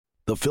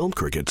The Film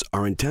Crickets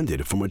are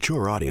intended for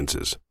mature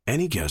audiences.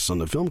 Any guests on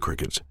the Film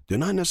Crickets do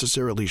not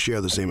necessarily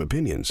share the same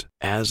opinions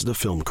as the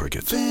Film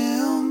Crickets.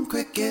 Film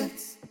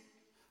Crickets,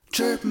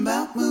 chirping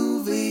about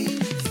movies.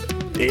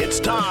 It's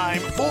time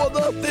for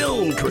the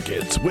Film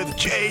Crickets with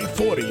Jay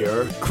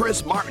Fortier,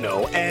 Chris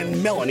Martineau,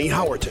 and Melanie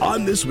Howerton.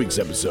 On this week's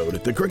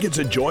episode, the Crickets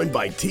are joined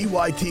by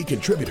TYT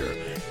contributor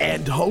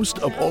and host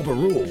of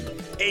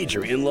Overruled,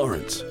 Adrian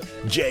Lawrence.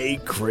 Jay,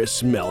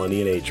 Chris,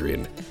 Melanie, and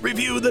Adrian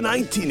review the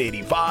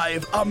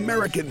 1985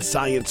 American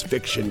science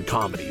fiction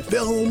comedy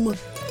film,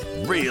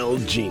 Real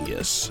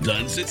Genius.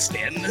 Does it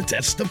stand the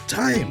test of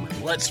time?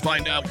 Let's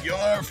find out.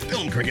 Your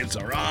Film Crickets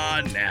are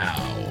on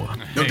now.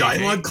 No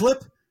dialogue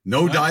clip?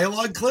 No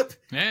dialogue clip?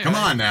 Yeah, Come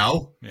on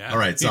now. Yeah. All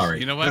right,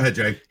 sorry. You know what? Go ahead,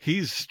 Jay.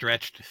 He's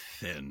stretched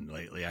thin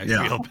lately. I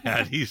feel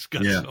bad. He's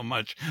got so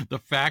much. The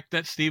fact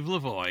that Steve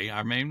Lavoie,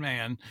 our main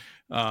man,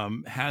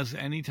 has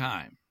any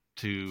time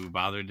to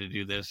bother to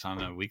do this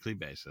on a weekly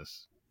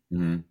basis,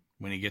 when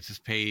he gets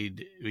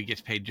paid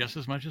just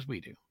as much as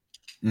we do.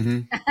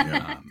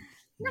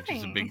 Which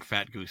is a big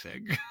fat goose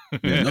egg. All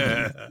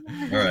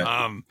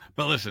right.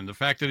 But listen, the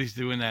fact that he's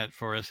doing that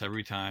for us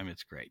every time,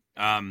 it's great.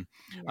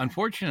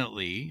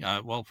 Unfortunately,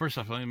 well, first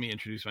off, let me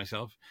introduce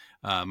myself.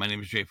 My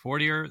name is Jay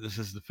Fortier. This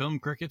is the Film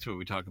Crickets, where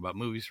we talk about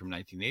movies from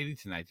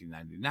 1980 to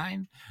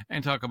 1999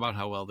 and talk about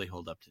how well they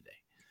hold up today.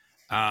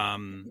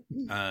 And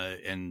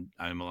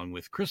I'm along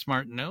with Chris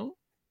Martineau.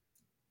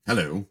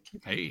 Hello.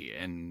 Hey,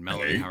 and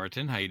Melanie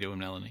Howerton. How you doing,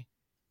 Melanie?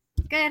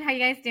 Good. How you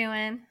guys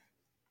doing?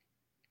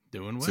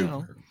 Doing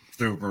well.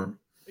 Super.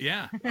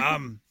 Yeah.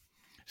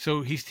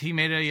 So he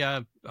made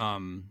a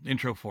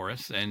intro for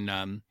us,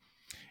 and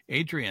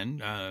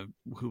Adrian,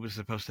 who was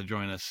supposed to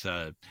join us,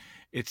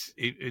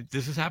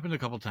 this has happened a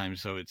couple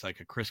times, so it's like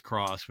a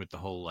crisscross with the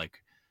whole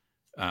like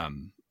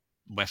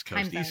West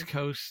Coast East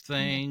Coast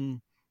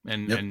thing.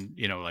 And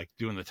you know, like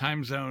doing the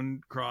time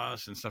zone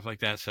cross and stuff like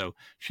that. So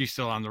she's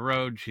still on the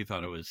road. She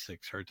thought it was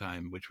 6 her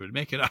time, which would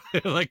make it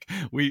like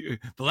the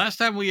last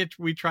time we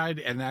tried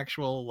an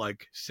actual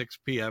like 6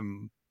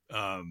 p.m.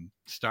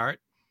 Start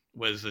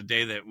was the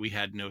day that we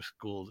had no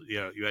school. You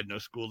know, you had no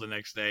school the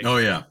next day. Oh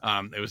yeah.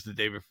 It was the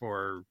day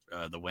before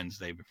the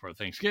Wednesday before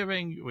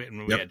Thanksgiving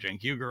when we had Jen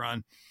Huger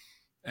on,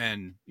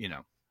 and you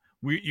know,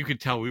 you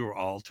could tell we were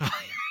all tired.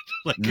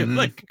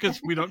 Like because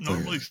we don't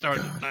normally start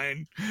at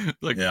 9,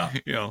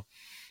 you know,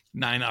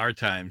 9 our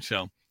time.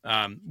 So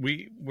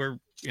we're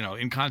you know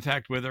in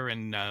contact with her,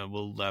 and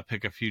we'll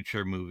pick a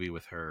future movie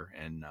with her,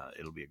 and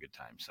it'll be a good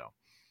time. So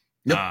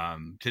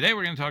today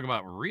we're going to talk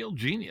about Real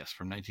Genius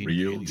from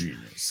 1980.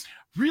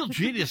 Real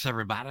Genius,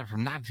 everybody,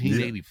 from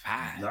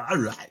 1985. Yeah. All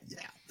right,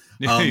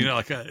 you know,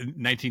 like a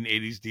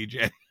 1980s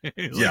DJ.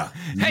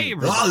 Hey,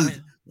 everybody.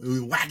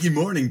 Wacky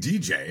morning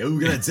DJ. We're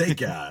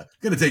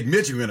gonna take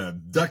Mitch. We're gonna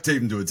duct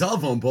tape him to a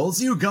telephone pole.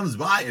 See who comes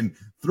by and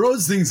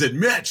throws things at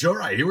Mitch. All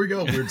right, here we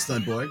go. Weird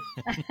stunt boy.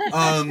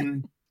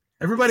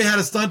 Everybody had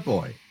a stunt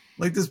boy,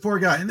 like this poor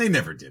guy, and they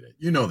never did it.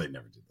 You know, they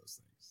never did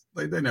those things.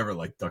 Like they never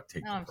like duct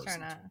taped the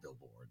person to a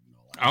billboard.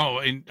 And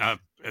all that.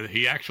 And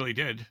he actually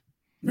did.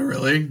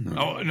 Really?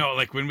 Oh no!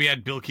 Like when we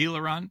had Bill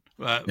Keeler on,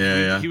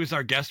 he was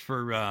our guest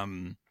for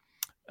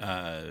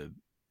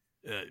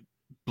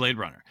Blade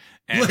Runner.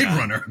 And, Blade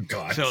Runner,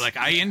 God. So like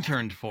I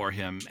interned for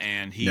him,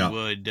 and he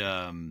would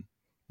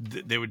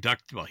they would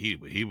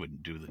he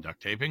wouldn't do the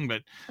duct taping,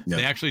 but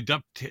they actually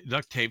duct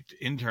taped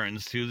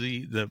interns to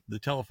the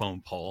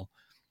telephone pole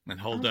and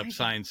hold up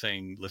signs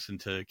saying "Listen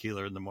to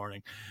Keeler in the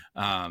morning."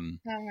 Oh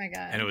my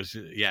god! And it was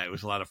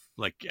a lot of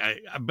like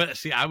but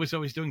see, I was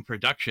always doing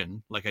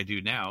production like I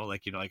do now,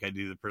 like you know, like I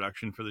do the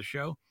production for the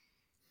show.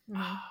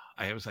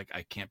 I was like,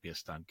 I can't be a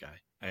stunt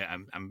guy.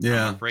 I'm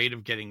afraid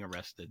of getting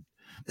arrested.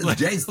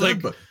 Jay's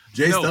stunt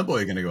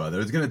boy going to go out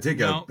there. He's going to take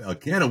a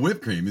can of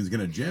whipped cream. He's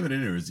going to jam it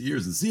into his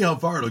ears and see how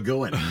far it'll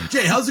go in.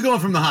 Jay, how's it going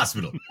from the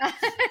hospital?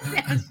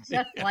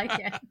 Just like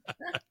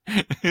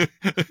it.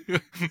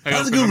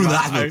 How's it going from the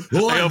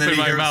hospital? I open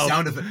my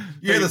mouth.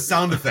 You hear the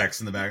sound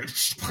effects in the back.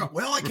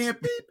 Well, I can't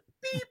beep,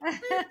 beep,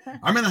 beep.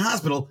 I'm in the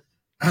hospispittal.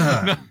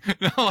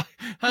 No,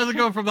 how's it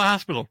going from the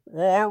hospital?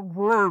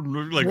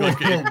 Like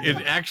it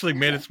actually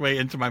made its way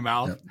into my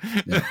mouth.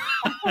 Yeah.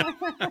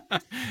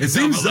 It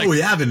seems we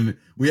haven't.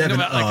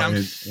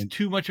 I'm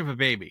too much of a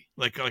baby.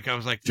 Like I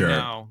was like,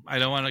 no, I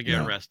don't want to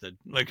get arrested.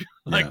 Like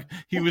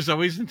he was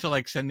always into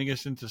like sending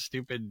us into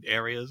stupid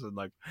areas, and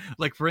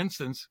like for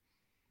instance,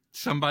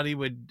 somebody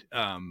would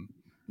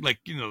like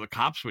you know the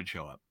cops would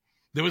show up.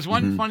 There was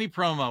one funny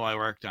promo I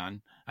worked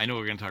on. I know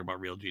we're going to talk about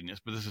Real Genius,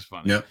 but this is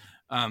funny. Yep.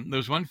 There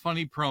was one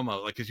funny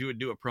promo, like, because you would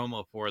do a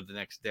promo for the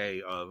next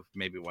day of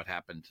maybe what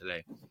happened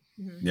today.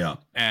 Yeah.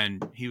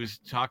 And he was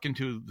talking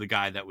to the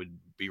guy that would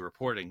be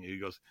reporting. He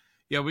goes,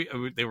 yeah,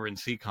 they were in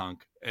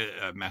Seekonk,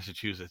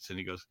 Massachusetts. And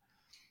he goes,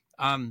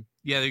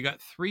 they got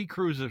 3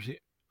 cruisers,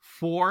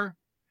 4,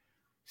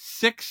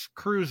 6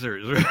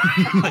 cruisers.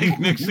 Like,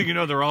 next thing you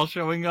know, they're all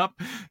showing up.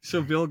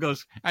 So Bill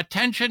goes,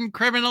 attention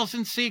criminals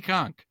in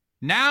Seekonk.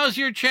 Now's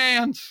your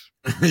chance.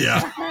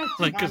 Yeah.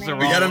 Like, because we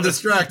got them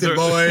distracted,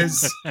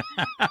 boys.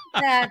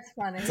 That's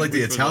funny. It's like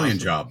the Italian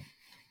Job.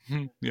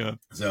 Yeah.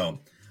 So,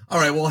 all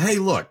right. Well, hey,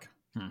 look.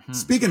 Mhm.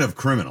 Speaking of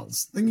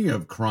criminals, thinking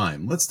of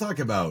crime, let's talk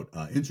about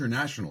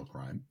international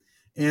crime,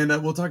 and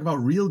we'll talk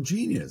about Real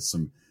Genius.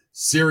 Some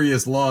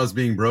serious laws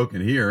being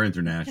broken here,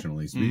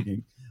 internationally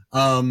speaking.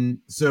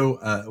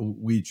 So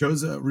we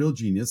chose Real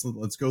Genius.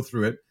 Let's go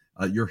through it.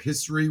 Your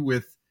history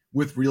with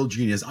Real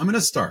Genius. I'm going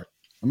to start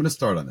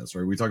on this.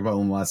 Right? We talked about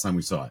when the last time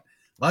we saw it.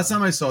 Last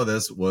time I saw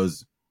this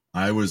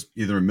I was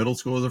either in middle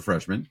school as a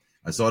freshman.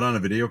 I saw it on a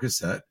video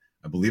cassette.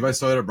 I believe I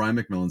saw it at Brian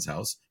McMillan's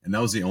house, and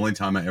that was the only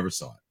time I ever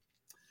saw it.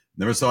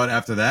 Never saw it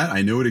after that.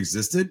 I knew it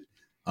existed.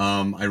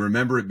 I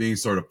remember it being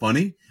sort of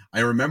funny. I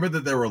remember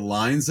that there were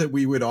lines that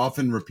we would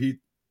often repeat,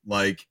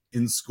 like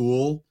in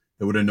school,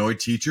 that would annoy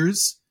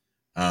teachers.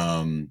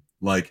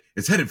 Like,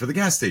 it's headed for the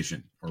gas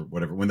station or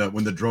whatever. When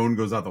the drone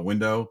goes out the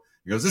window,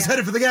 it goes, it's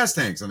headed for the gas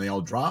tanks, and they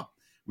all drop.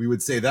 We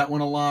would say that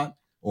one a lot.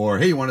 Or,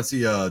 hey, you want to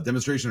see a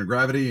demonstration of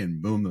gravity?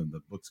 And boom,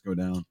 the books go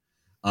down.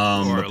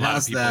 Or a lot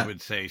of people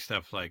would say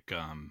stuff like,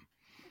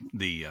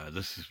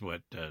 this is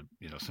what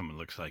someone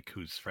looks like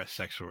who's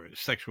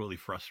sexually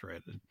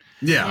frustrated.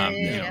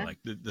 Yeah. Like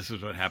this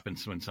is what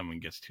happens when someone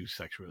gets too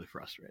sexually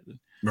frustrated.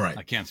 Right.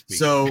 I can't speak.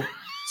 So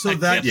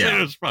that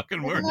those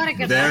fucking words.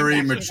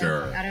 Very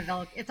mature.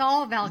 It's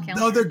all Val Kilmer.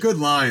 No, they're good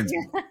lines.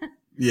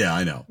 Yeah,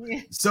 I know.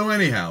 Yeah. So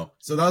anyhow,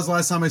 that was the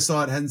last time I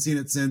saw it. Hadn't seen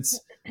it since.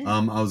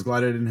 I was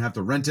glad I didn't have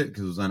to rent it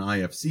because it was on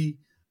IFC,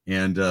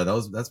 and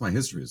that's my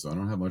history. So I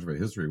don't have much of a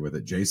history with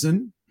it.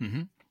 Jason.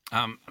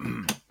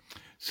 Mm-hmm.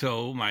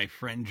 So my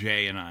friend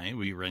Jay and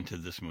we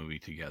rented this movie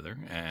together,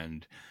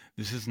 and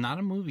this is not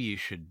a movie you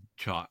should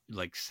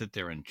sit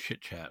there and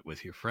chit chat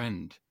with your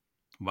friend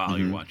while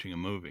you're watching a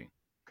movie.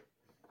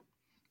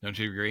 Don't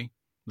you agree?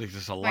 Like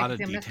there's a lot of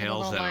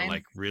details that are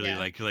like really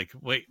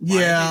wait.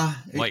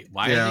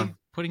 Why are they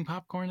putting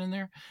popcorn in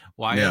there?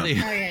 Why are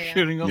they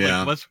shooting?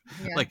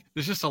 Like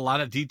there's just a lot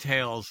of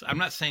details. I'm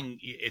not saying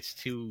it's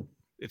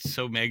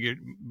so mega,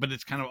 but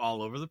it's kind of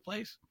all over the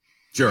place.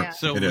 Sure. Yeah.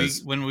 So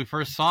when we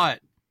first saw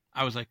it,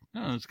 I was like,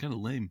 oh, it's kind of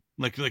lame.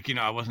 Like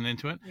I wasn't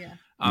into it. Yeah.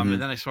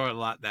 And then I saw it a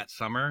lot that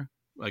summer,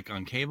 like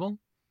on cable,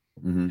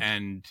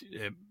 and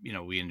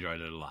we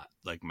enjoyed it a lot.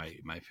 Like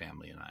my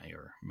family and I,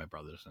 or my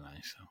brothers and I.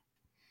 So.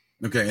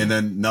 Okay, and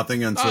then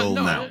nothing until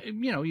now.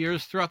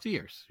 Years throughout the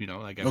years.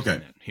 Like I've seen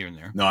it here and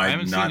there. No, I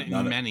haven't seen it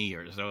in many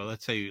years. So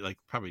let's say like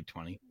probably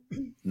 20.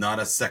 Not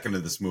a second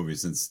of this movie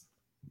since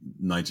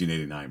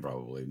 1989,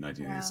 probably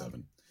 1987.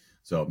 Wow.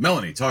 So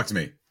Melanie, talk to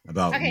me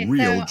about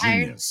Real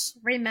Genius. I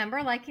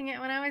remember liking it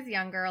when I was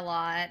younger a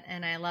lot,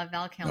 and I love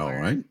Val Kilmer. All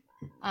right.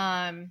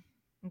 I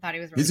thought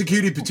he was. He's a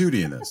cutie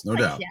patootie in this, no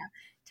doubt. Yeah,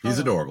 totally. He's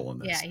adorable in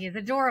this. Yeah, he's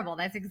adorable.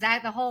 That's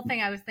exactly the whole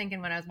thing I was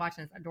thinking when I was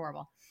watching this.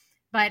 Adorable,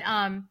 but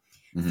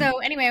So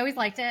anyway, I always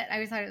liked it. I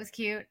always thought it was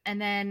cute,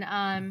 and then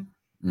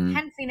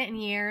hadn't seen it in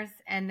years,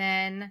 and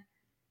then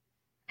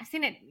I've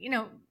seen it,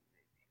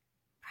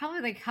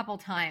 probably like a couple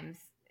times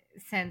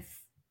since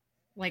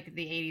like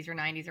the 80s or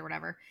 90s or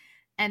whatever.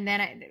 And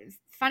then it's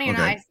funny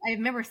enough, I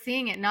remember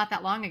seeing it not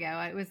that long ago.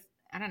 It was,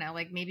 I don't know,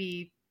 like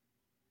maybe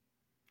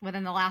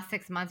within the last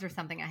 6 months or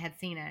something I had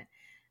seen it.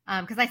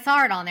 Because I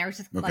saw it on there. I was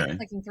just like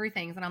clicking through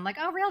things, and I'm like,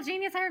 oh, Real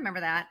Genius, I remember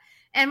that.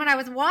 And when I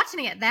was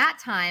watching it that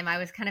time, I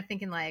was kind of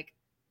thinking like,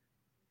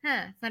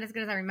 it's not as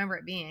good as I remember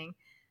it being.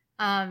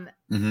 But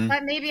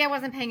maybe I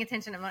wasn't paying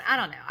attention. I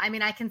don't know. I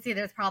mean, I can see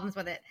there's problems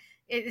with it.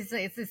 It's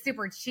a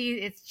super it's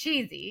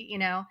cheesy,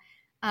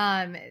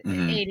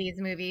 80s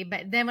movie.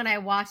 But then when I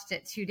watched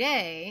it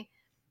today,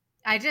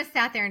 I just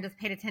sat there and just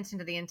paid attention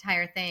to the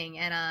entire thing,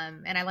 and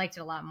I liked it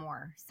a lot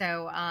more.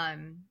 So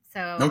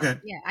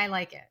yeah, I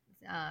like it.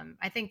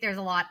 I think there's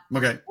a lot.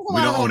 Okay,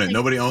 we don't own it.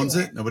 Nobody owns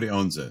it. Nobody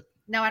owns it.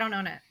 No, I don't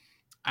own it.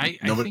 I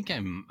think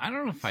I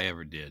don't know if I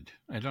ever did.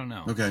 I don't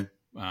know. Okay.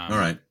 All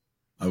right.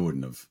 I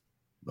wouldn't have,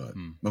 but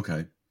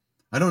okay.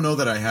 I don't know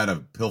that I had a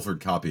pilfered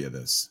copy of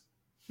this.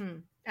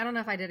 I don't know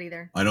if I did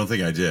either. I don't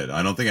think I did.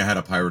 I don't think I had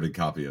a pirated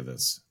copy of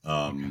this.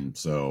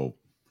 So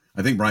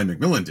I think Brian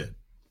McMillan did.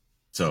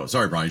 So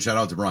sorry, Brian. Shout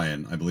out to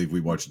Brian. I believe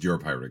we watched your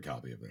pirated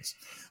copy of this.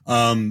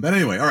 But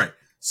anyway, all right.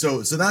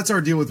 So that's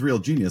our deal with Real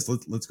Genius.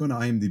 Let's go to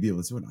IMDb.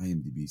 Let's see what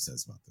IMDb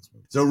says about this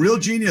movie. So Real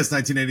Genius,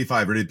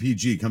 1985, rated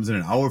PG, comes in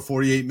an hour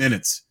 48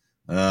 minutes.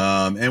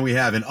 And we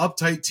have an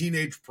uptight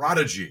teenage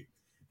prodigy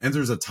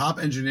enters a top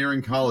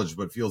engineering college,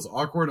 but feels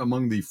awkward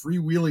among the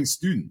freewheeling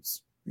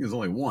students. I think there's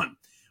only one.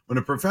 When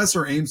a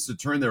professor aims to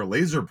turn their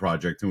laser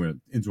project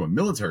into a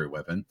military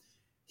weapon,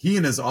 he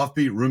and his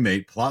offbeat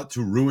roommate plot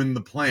to ruin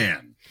the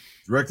plan.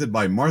 Directed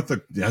by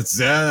Martha.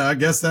 I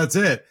guess that's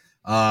it.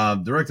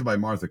 Directed by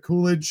Martha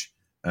Coolidge.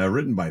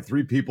 Written by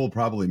 3 people,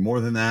 probably more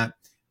than that,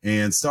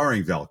 and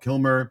starring Val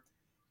Kilmer.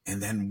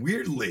 And then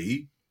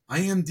weirdly,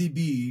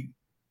 IMDb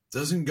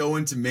doesn't go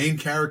into main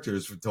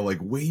characters until like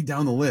way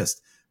down the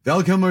list.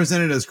 Val Kilmer is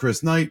in it as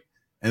Chris Knight,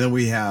 and then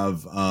we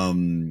have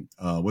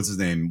what's his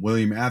name,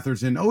 William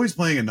Atherton, always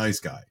playing a nice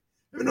guy.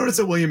 Ever notice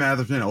that William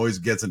Atherton always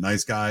gets a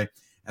nice guy?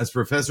 As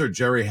Professor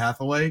Jerry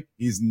Hathaway,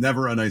 he's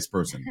never a nice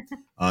person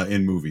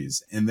in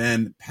movies. And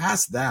then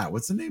past that,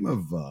 what's the name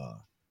of?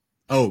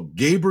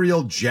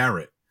 Gabriel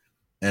Jarrett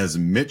as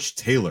Mitch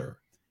Taylor.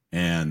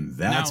 And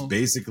that's Now-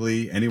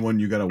 basically anyone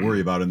you got to worry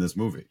about in this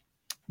movie.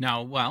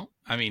 Now, well,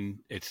 I mean,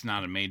 it's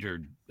not a major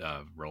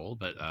role,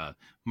 but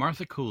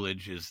Martha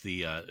Coolidge is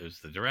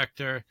the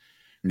director.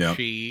 Yeah.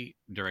 She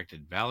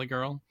directed Valley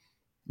Girl.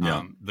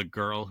 Yeah. The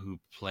girl who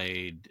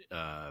played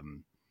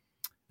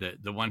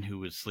the one who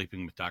was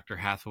sleeping with Dr.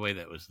 Hathaway,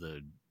 that was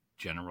the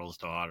general's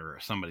daughter or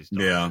somebody's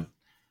daughter. Yeah.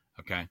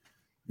 Okay.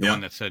 The Yeah.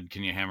 one that said,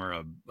 "Can you hammer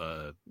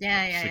a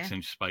Yeah.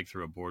 6-inch spike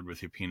through a board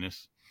with your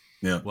penis?"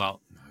 Yeah.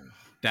 Well,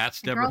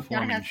 that's The Deborah girl's gotta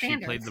Foreman. have She played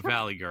standards. the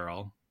Valley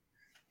Girl.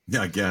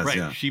 Yeah, I guess. Right.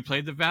 Yeah. She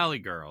played the Valley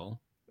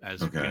Girl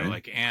as you Okay. know,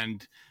 like,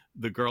 and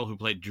the girl who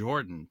played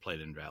Jordan played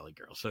in Valley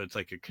Girl. So it's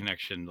like a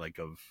connection, like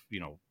of,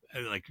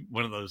 like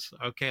one of those,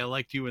 okay, I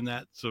liked you in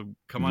that, so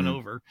come on Mhm.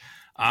 over.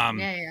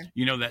 Yeah.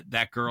 You know,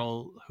 that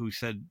girl who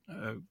said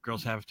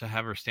girls have to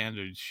have her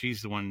standards,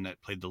 she's the one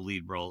that played the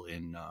lead role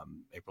in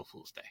April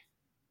Fool's Day.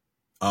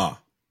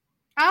 Ah.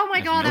 Oh my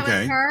Yes, God, that okay.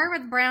 was her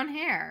with brown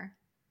hair.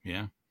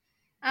 Yeah.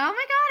 Oh my God,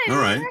 I All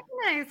didn't right.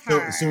 recognize So,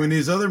 her. so in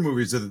these other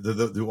movies,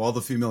 do all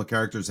the female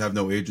characters have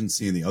no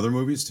agency in the other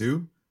movies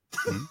too?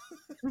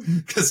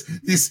 Because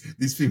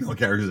these female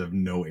characters have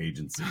no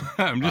agency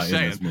I'm just in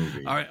saying. this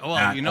movie. All right. Well,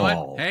 at you know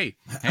all. what? Hey,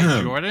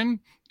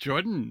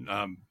 Jordan.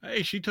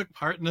 Hey, she took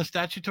part in the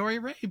statutory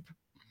rape.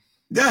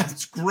 Yeah,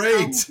 it's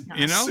great. Oh,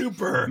 You know,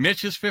 Super.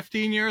 Mitch is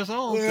 15 years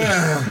old.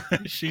 Ugh.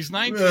 She's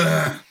 19.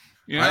 Ugh.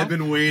 You know? I've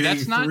been waiting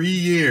that's not- 3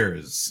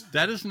 years.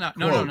 That is not.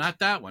 No, Quote. not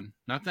that one.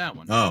 Not that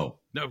one. Oh,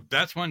 No,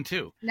 that's one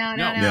too. No.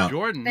 Yeah.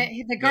 Jordan.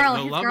 The girl,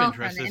 the his love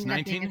girlfriend, interest is ended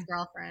up being 19. his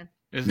girlfriend.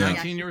 Is Yeah.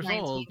 19 she's years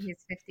 19, old.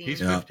 He's 15.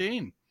 He's Yeah.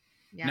 15.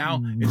 yeah.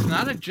 Now it's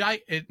not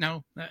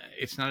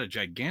it's not a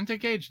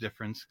gigantic age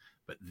difference,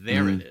 but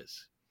there Mhm. it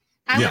is.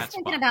 I was That's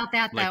thinking fine. about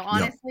that though. Like, yeah.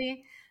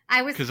 Honestly,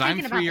 I was Because thinking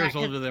I'm about 3 years that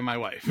 'cause- older than my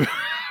wife.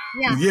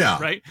 Yeah. yeah.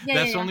 Right? Yeah,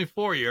 That's yeah, yeah. only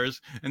 4 years,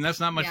 and that's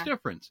not much Yeah.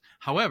 difference.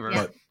 However,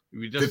 Yeah. But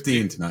we just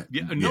 15 tonight.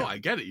 Yeah, no, I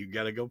get it. You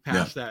got to go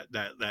past that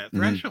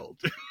threshold.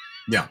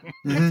 Yeah.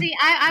 But Mhm. see,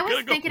 I was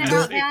Gotta go thinking past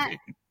about 18. that.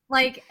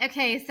 Like,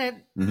 okay, so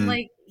Mhm.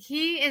 like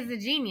he is a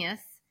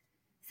genius.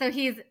 So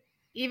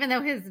even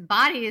though his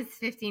body is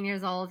 15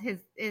 years old,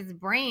 his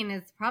brain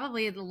is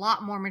probably a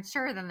lot more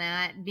mature than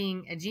that,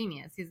 being a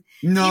genius. He's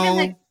No. even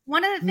like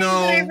one of the things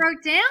that I No.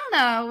 wrote down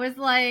though was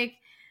like,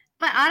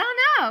 but I don't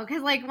know,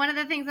 because like one of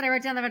the things that I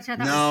wrote down that I thought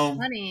No. was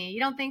funny. You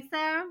don't think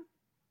so?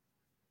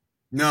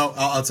 No,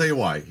 I'll tell you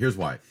why. Here's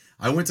why.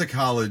 I went to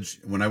college.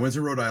 When I went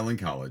to Rhode Island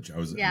College, I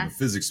was I'm a Yes.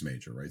 physics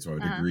major, right? So I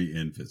have a Uh-huh. degree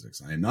in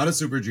physics. I am not a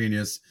super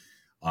genius,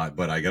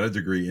 but I got a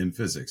degree in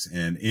physics.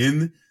 And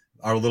in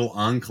our little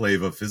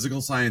enclave of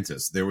physical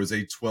scientists, there was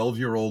a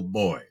 12-year-old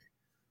boy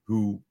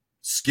who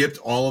skipped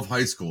all of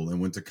high school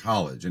and went to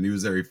college. And he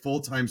was there a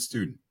full-time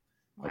student.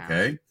 Wow.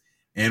 Okay.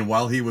 And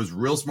while he was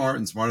real smart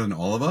and smarter than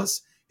all of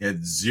us, he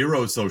had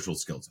zero social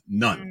skills.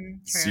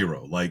 None. True.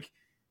 Zero. Like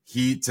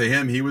he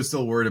was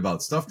still worried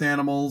about stuffed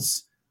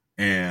animals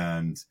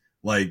and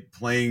like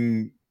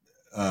playing,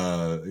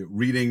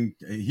 reading.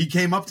 He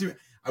came up to me.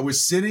 I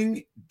was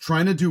sitting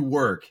trying to do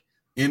work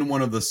in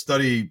one of the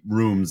study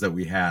rooms that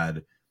we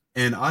had.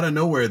 And out of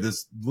nowhere,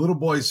 this little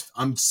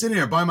I'm sitting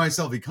there by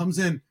myself. He comes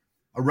in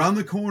around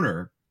the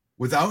corner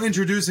without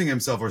introducing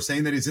himself or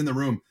saying that he's in the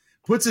room,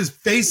 puts his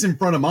face in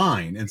front of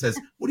mine and says,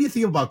 "What do you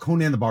think about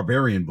Conan the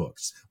Barbarian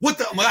books?" What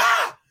the?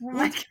 Ah! Oh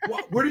my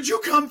Where did you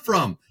come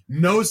from?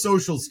 No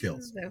social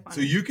skills. So funny.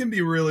 So you can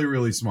be really,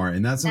 really smart.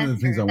 And that's one of the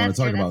That's things true. I want That's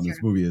to talk true. about in That's this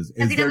true. movie is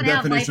Because he their doesn't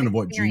have definition life of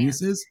what experience.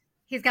 genius is.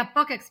 He's got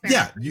book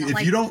experience. Yeah, not if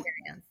life you don't-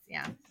 experience.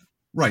 Yeah.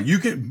 Right. You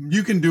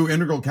can do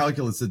integral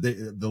calculus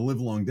the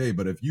live long day,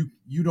 but if you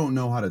don't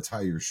know how to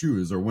tie your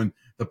shoes or when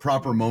the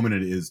proper moment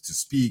it is to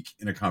speak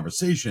in a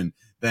conversation,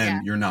 then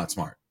Yeah. you're not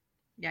smart.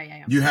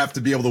 Yeah. You have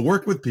to be able to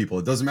work with people.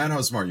 It doesn't matter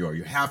how smart you are.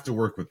 You have to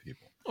work with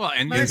people. Well,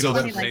 and But you it's could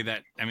funny, also say like-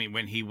 that. I mean,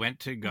 when he went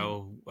to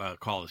go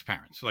call his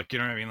parents, like, you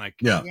know what I mean, like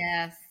Yeah.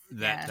 Yes.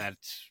 yes.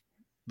 that's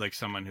like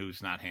someone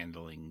who's not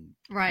handling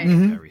right.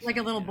 Mhm. everything, Like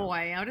a little you know?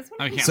 boy. I just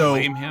want I to can't So-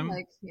 blame him.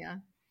 Like, yeah.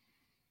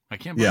 I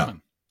can't blame Yeah.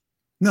 him.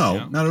 No,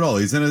 Yeah. not at all.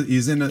 He's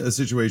in a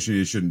situation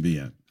he shouldn't be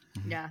in.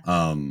 Yeah.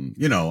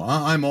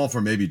 I'm all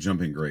for maybe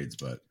jumping grades,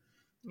 but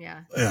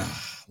Yeah.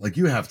 like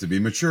you have to be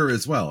mature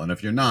as well. And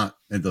if you're not,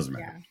 it doesn't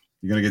matter. Yeah.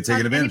 You're gonna get taken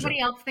Does advantage of.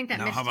 anybody else think that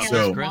Now, Mitch how about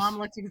Taylor's this, Chris? mom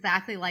looked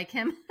exactly like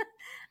him?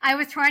 I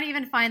was trying to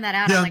even find that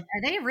out. Yeah. I'm like,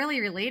 are they really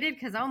related?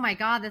 Because oh my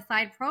god, the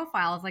side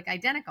profile is like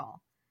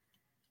identical.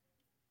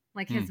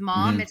 Like his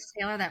mom, Mhm. Mitch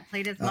Taylor, that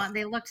played his mom,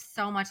 they looked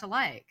so much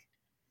alike.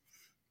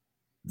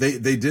 They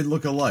did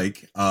look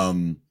alike. How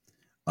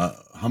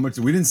much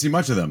we didn't see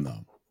much of them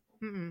though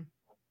Mm-mm.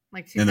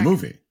 Like 2 in the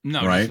seconds. movie.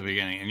 No, right? just the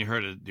beginning, and you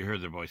heard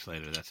their voice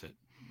later. That's it.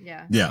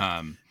 Yeah.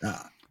 Yeah.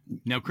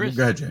 Now, Chris,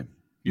 Go ahead, Jay.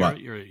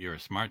 What? you're a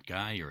smart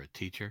guy. You're a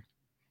teacher.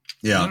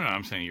 Yeah. No,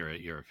 I'm saying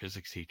you're a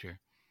physics teacher.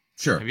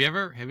 Sure. Have you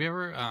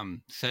ever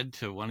said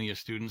to one of your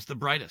students, the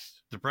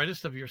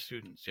brightest of your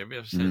students, have you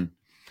ever said, Mm-hmm.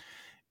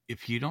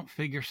 if you don't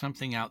figure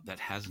something out that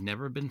has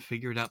never been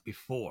figured out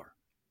before,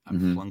 I'm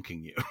Mhm.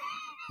 flunking you.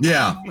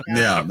 Yeah,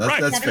 yeah, that's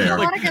Right. that's Yeah, there's fair.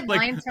 a lot of good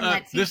lines from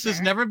that This has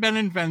teacher. never been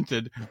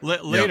invented.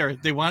 Later,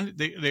 they wanted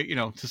they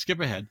to skip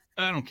ahead.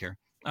 I don't care.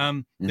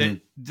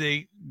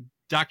 They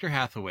Dr.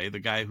 Hathaway, the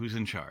guy who's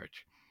in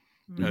charge,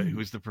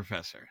 who's the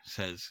professor,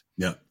 says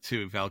Yeah.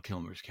 to Val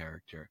Kilmer's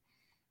character,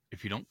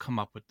 if you don't come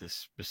up with this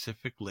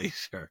specific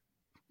laser,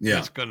 Yeah.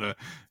 it's gonna,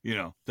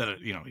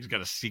 he's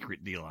got a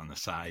secret deal on the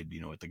side,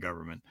 with the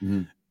government,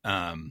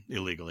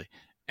 illegally.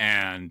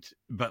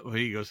 But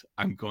he goes,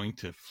 I'm going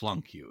to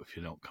flunk you if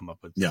you don't come up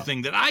with the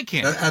thing that I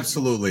can't.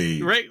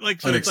 Absolutely. Right.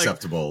 Like, so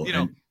unacceptable. It's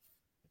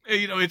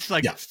like, it's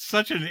like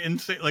such an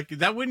insane, like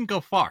that wouldn't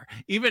go far.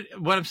 Even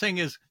what I'm saying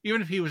is,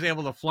 even if he was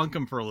able to flunk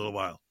him for a little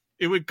while,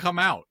 it would come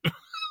out.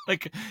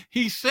 Like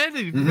he said,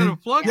 he's going to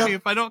flunk me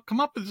if I don't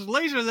come up with this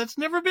laser that's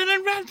never been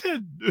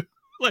invented.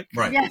 Like,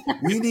 right. Yeah.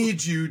 We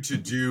need you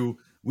to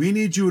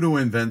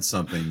invent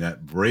something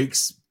that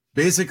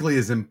basically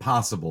is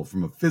impossible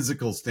from a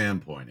physical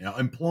standpoint,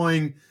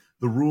 employing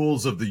the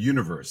rules of the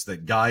universe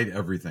that guide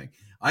everything.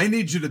 I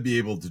need you to be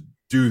able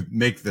to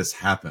make this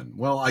happen.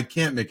 Well, I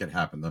can't make it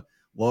happen. The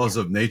laws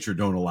of nature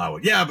don't allow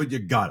it. Yeah, but you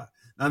gotta.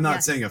 I'm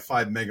not saying a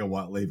 5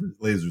 megawatt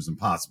laser is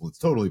impossible. It's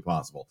totally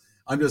possible.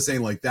 I'm just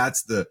saying, like,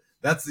 that's the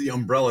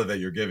umbrella that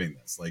you're giving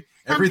this. Like,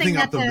 everything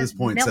up to this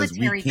point says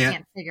we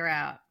can't figure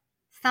out.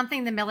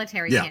 Something the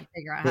military can't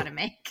figure out how to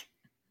make.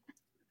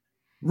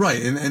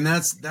 Right. And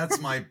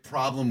that's my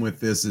problem with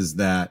this, is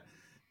that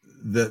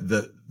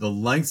the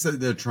lengths that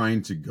they're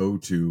trying to go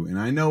to, and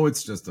I know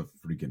it's just a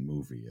freaking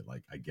movie,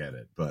 like, I get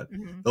it, but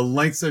the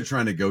lengths they're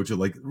trying to go to,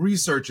 like,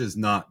 research is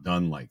not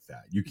done like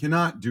that. You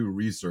cannot do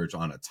research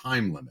on a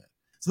time limit.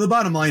 So the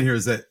bottom line here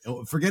is that,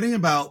 forgetting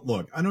about,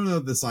 look, I don't know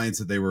if the science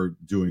that they were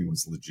doing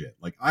was legit.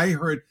 Like, I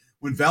heard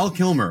when Val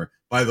Kilmer,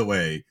 by the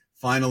way,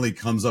 finally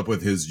comes up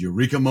with his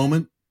eureka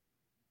moment,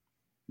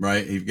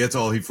 right?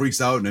 He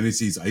freaks out, and then he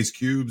sees ice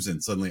cubes,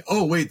 and suddenly,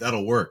 oh, wait,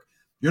 that'll work.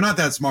 You're not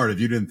that smart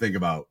if you didn't think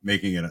about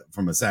making it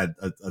from a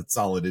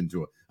solid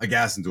into a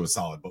gas into a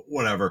solid, but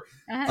whatever.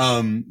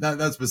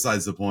 That's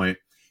besides the point.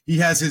 He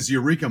has his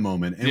eureka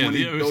moment. And when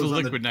it was a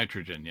liquid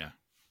nitrogen. Yeah.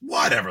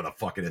 Whatever the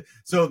fuck it is.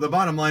 So the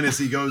bottom line is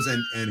he goes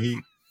and he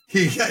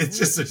it's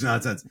just such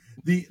nonsense.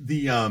 He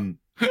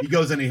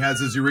goes and he has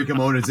his eureka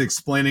moment. He's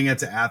explaining it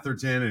to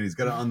Atherton, and he's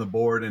got it on the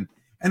board,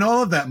 and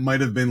all of that might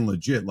have been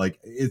legit. Like,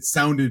 it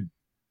sounded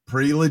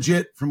pretty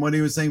legit from what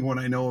he was saying, when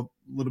I know a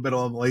little bit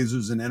of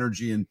lasers and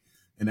energy and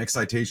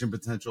excitation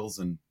potentials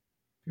and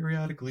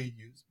periodically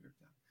use.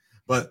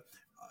 But,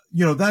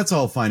 that's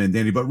all fine and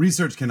dandy, but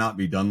research cannot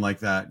be done like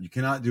that. You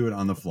cannot do it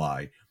on the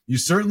fly. You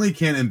certainly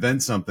can't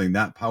invent something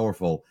that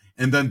powerful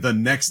and then the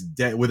next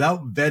day,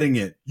 without vetting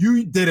it,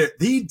 he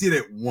did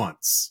it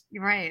once.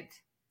 Right.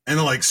 And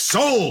they're like,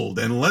 sold,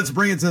 and let's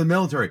bring it to the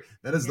military.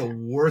 That is the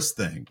worst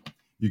thing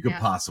you could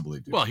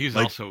possibly do. Well, he's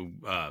also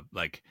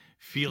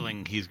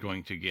feeling he's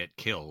going to get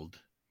killed.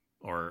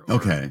 Or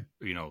okay,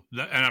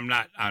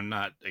 and I'm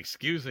not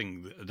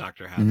excusing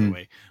Dr.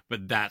 Hathaway,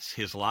 but that's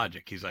his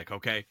logic. He's like,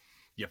 okay,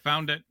 you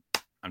found it,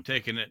 I'm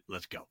taking it,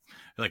 let's go.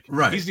 Like,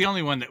 he's the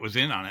only one that was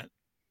in on it,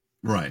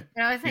 right?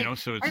 I was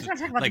so it's, I just want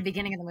to talk about the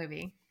beginning of the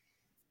movie.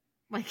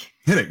 Like,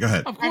 hit it, go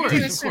ahead. Of course.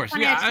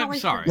 Yeah, I'm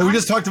sorry. No, we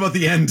just talked about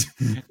the end.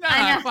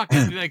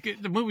 Fucking, like,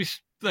 the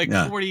movie's like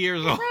 40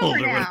 years old or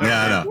whatever.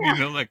 Yeah, I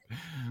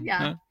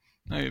know.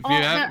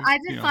 I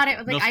just thought it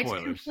was like, no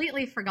I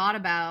completely forgot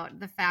about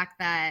the fact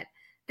that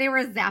they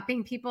were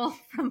zapping people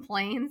from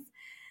planes,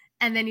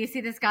 and then you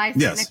see this guy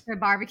sitting next to a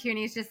barbecue, and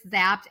he's just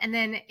zapped. And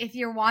then if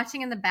you're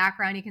watching in the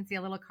background, you can see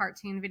a little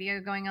cartoon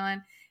video going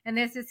on, and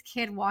there's this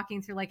kid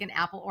walking through like an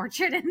apple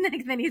orchard, and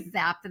then he's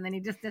zapped, and then he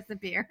just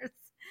disappears.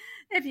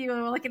 If you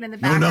were looking in the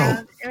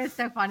background, it was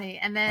so funny.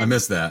 And then I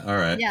missed that. All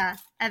right. Yeah.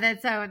 And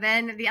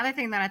then the other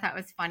thing that I thought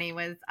was funny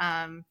was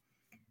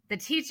the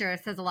teacher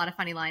says a lot of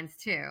funny lines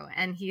too.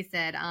 And he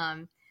said,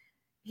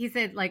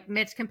 like,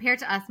 Mitch, compared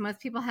to us, most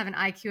people have an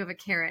IQ of a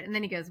carrot. And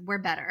then he goes, we're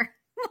better.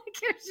 Like,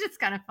 it was just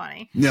kind of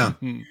funny. Yeah.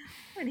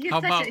 How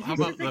about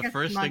the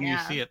first thing you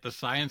see at the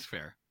science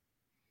fair?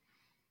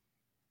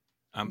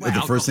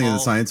 The first thing in the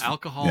science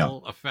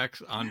alcohol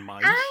effects on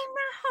mice. I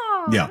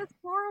know. Yeah. That's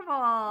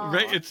horrible.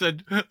 Right? It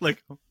said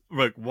like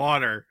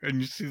water,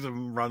 and you see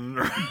them running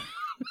around.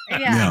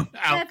 Yeah.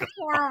 That's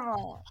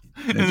horrible.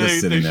 And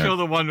they show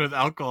the one with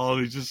alcohol,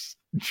 and he's just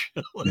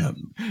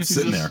chilling. Yeah,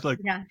 sitting there, like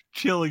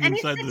chilling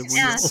inside the wheel.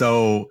 Yeah.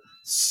 So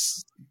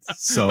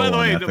By the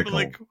way, unethical.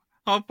 like,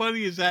 how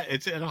funny is that?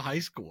 It's at a high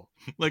school.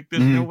 Like,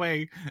 there's no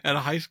way at a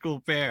high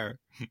school fair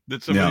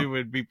that somebody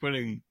would be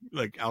putting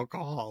like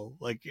alcohol,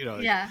 like,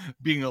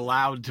 being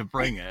allowed to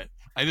bring it.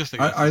 I just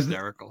think it's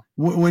hysterical.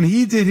 When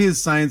he did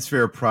his science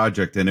fair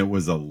project and it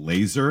was a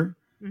laser,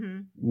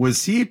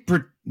 was he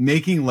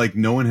making like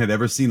no one had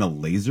ever seen a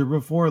laser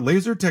before?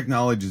 Laser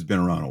technology has been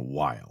around a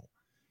while,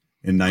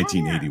 in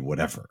 1980,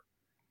 whatever.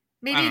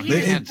 Maybe he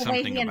had the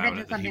way he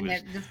invented something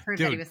that just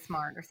proved that he was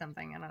smart or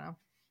something. I don't know.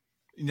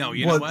 No,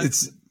 you know what?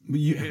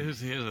 Here's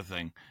the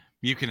thing.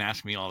 You can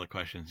ask me all the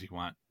questions you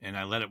want, and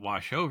I let it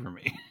wash over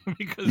me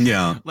because,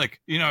 like,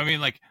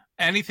 like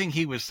anything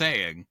he was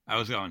saying, I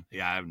was going,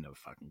 I have no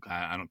fucking,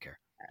 I don't care.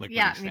 Like what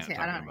Yeah, he's me talking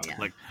too. I don't. about. Yeah.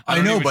 Like I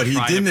don't know, even but he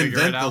try to didn't figure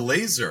it invent the out.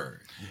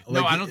 laser.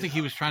 No, Like, I don't think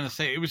he was trying to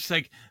say. It was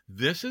like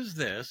this is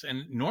this,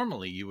 and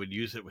normally you would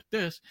use it with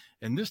this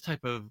and this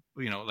type of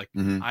like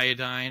Mhm.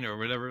 iodine or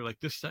whatever. Like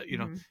this,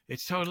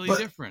 it's totally But-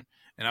 different.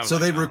 And I was so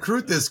like, they oh,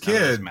 recruit this none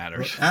of this kid.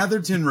 matters.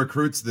 Atherton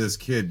recruits this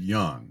kid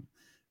young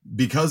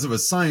because of a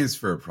science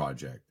fair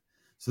project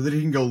so that he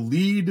can go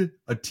lead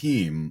a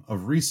team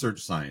of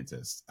research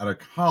scientists at a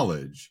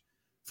college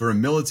for a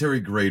military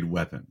grade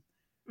weapon.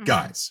 Mhm.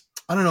 Guys,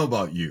 I don't know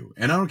about you,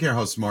 and I don't care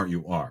how smart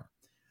you are.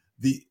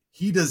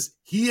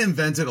 He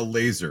invented a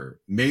laser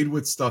made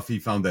with stuff he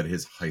found at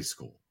his high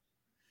school.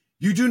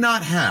 You do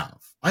not have,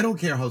 I don't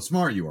care how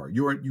smart you are,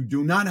 you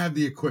do not have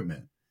the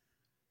equipment.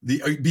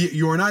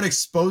 You are not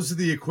exposed to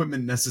the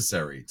equipment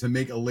necessary to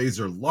make a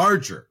laser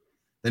larger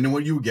than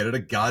what you would get at a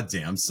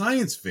goddamn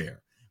science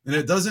fair. And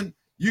it doesn't,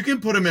 you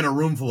can put him in a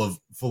room full of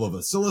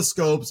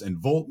oscilloscopes and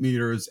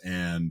voltmeters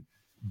and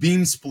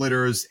beam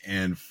splitters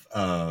and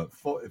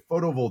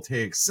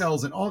photovoltaic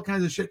cells and all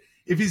kinds of shit.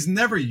 If he's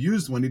never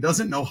used one, he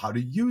doesn't know how to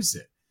use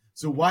it.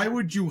 So why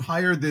would you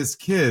hire this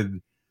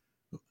kid?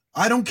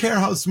 I don't care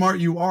how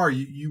smart you are.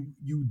 You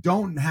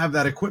don't have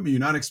that equipment. You're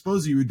not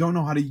exposed to it. You don't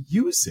know how to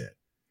use it.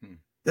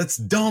 That's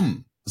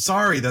dumb.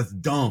 Sorry, that's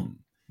dumb.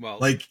 Well,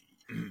 like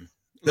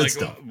that's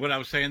dumb. What I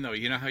was saying though,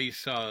 you know how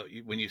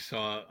when you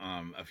saw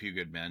A Few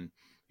Good Men,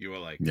 you were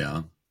like,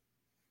 yeah,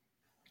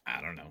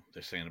 I don't know,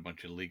 they're saying a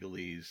bunch of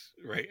legalese,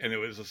 right? And it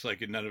was just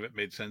like none of it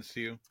made sense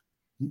to you.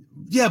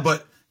 Yeah,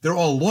 but they're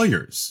all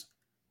lawyers.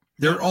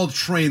 They're all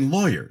trained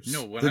lawyers.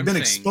 No, what they've I'm been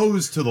saying,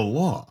 exposed to the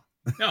law.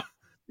 No.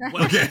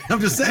 Okay, I'm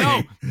just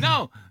saying.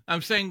 No,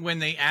 I'm saying when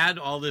they add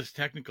all this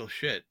technical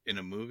shit in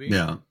a movie,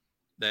 yeah,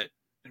 that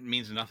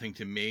means nothing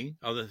to me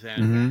other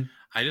than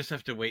I just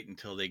have to wait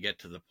until they get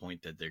to the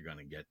point that they're going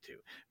to get to.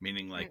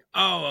 Meaning, like,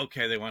 oh,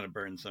 okay, they want to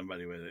burn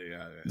somebody with it.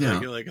 Yeah.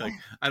 Like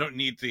I don't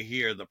need to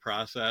hear the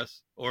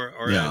process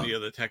or any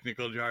of the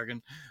technical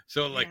jargon.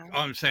 So, like,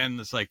 all I'm saying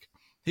is, like,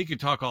 he could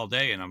talk all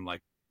day, and I'm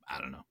like, I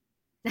don't know.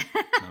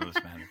 None of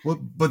this matters. Well,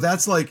 but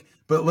that's like,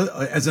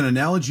 as an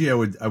analogy, I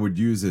would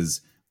use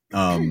is,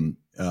 I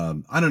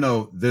don't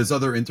know. There's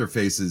other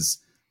interfaces.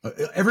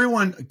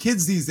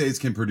 Kids these days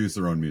can produce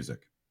their own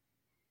music.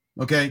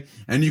 Okay.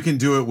 And you can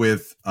do it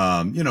with,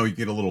 you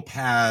get a little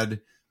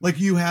pad like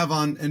you have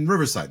in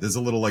Riverside. There's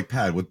a little like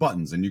pad with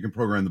buttons and you can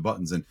program the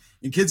buttons and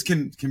kids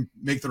can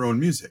make their own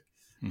music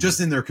just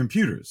in their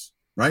computers,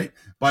 right?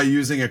 By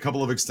using a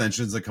couple of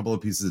extensions, a couple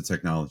of pieces of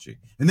technology,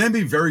 and then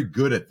be very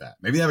good at that.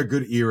 Maybe have a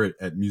good ear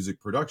at music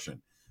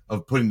production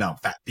of putting down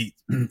fat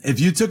beats. If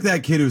you took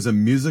that kid who's a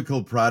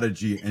musical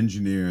prodigy,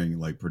 engineering,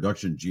 like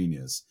production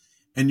genius,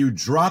 and you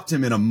dropped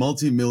him in a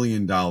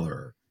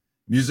multi-million-dollar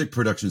music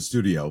production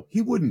studio,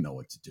 he wouldn't know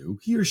what to do.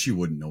 He or she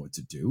wouldn't know what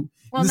to do.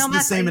 Well, this is the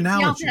same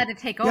analogy. He also had to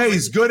take over. Yeah,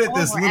 he's good at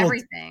this little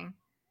everything.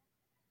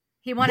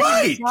 He wanted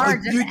to be in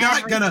charge of you're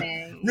not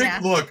everything.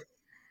 gonna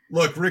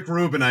look, Rick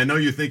Rubin. I know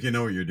you think you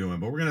know what you're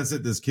doing, but we're gonna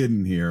sit this kid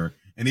in here,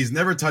 and he's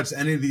never touched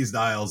any of these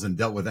dials and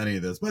dealt with any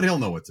of this, but he'll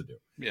know what to do.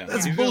 Yeah,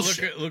 that's he's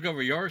bullshit. Look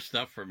over your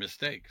stuff for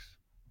mistakes.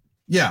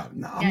 Yeah,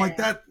 no, I'm like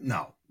that.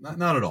 No,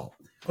 not at all.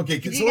 Okay,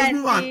 so let's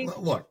move on.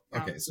 Look,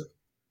 okay, so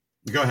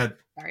go ahead.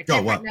 Sorry,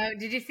 go. What? No,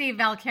 did you see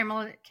Val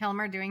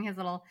Kilmer doing his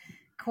little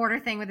quarter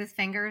thing with his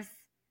fingers?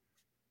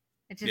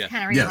 It just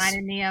kind of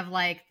reminded me of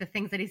like the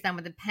things that he's done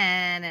with the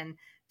pen and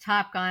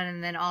Top Gun,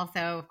 and then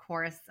also, of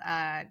course,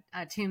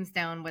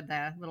 Tombstone with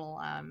the little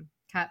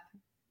cup.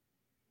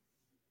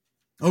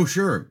 Oh,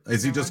 sure.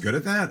 Is he just good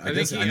at that? I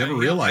never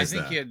realized that.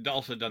 I think he had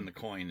also done the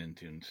coin in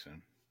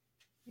Tombstone.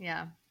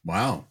 Yeah.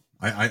 Wow.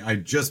 I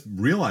just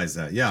realized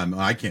that. Yeah,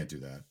 I can't do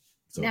that.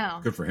 So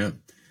good for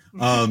him.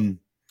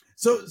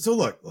 So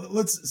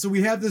look, so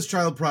we have this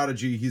child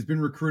prodigy. He's been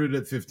recruited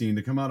at 15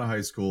 to come out of high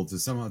school to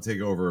somehow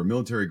take over a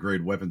military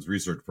grade weapons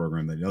research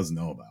program that he doesn't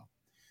know about.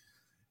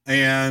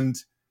 And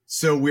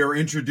so we are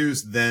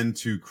introduced then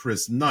to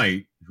Chris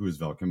Knight, who is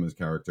Val Kilmer's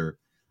character.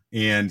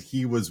 And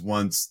he was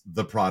once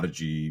the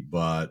prodigy,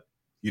 but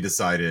he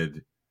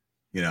decided,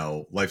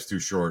 life's too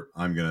short.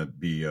 I'm going to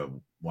be a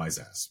wise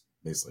ass,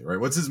 basically,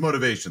 right? What's his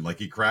motivation? Like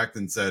he cracked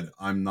and said,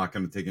 I'm not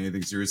going to take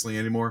anything seriously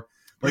anymore.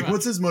 Like,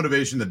 what's his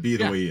motivation to be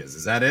the way he is?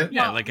 Is that it?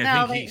 Yeah, like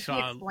I think he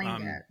saw.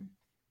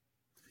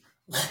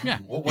 Yeah,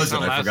 what was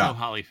it? I forgot.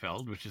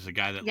 Holyfeld, which is a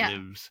guy that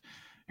lives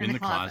in the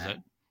closet.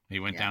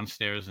 He went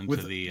downstairs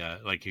into he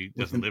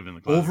doesn't live in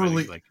the closet.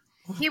 Overly,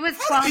 he was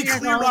 12 years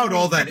old. Clear out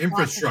all that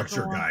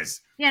infrastructure,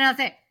 guys. Yeah,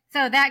 no,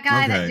 so that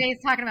guy that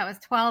Jay's talking about was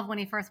 12 when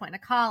he first went to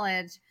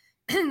college.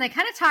 They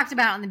kind of talked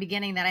about in the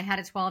beginning that I had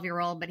a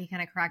 12-year-old, but he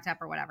kind of cracked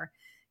up or whatever,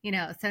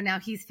 So now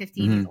he's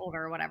 15, he's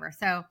older or whatever.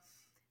 So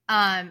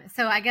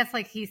I guess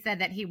like he said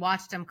that he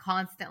watched him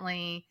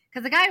constantly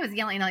because the guy was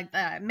yelling,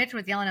 Mitch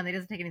was yelling at him. He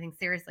doesn't take anything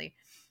seriously,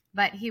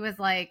 but he was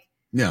like,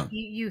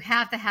 you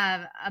have to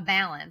have a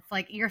balance.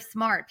 Like you're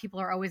smart. People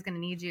are always going to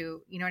need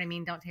you. You know what I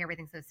mean? Don't take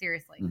everything so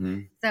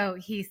seriously. So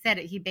he said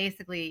it. He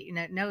basically,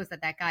 knows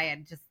that guy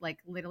had just like,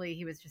 literally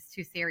he was just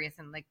too serious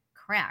and like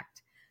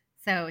cracked.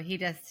 So he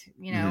just,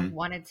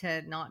 wanted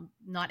to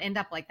not end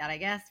up like that, I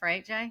guess.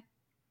 Right, Jay?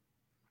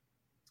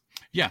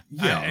 Yeah,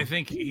 Yeah. I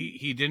think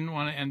he didn't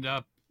want to end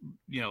up,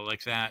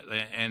 like that,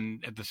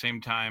 and at the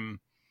same time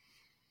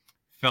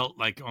felt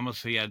like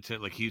almost he had to,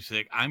 like, he's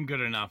like, I'm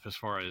good enough as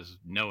far as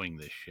knowing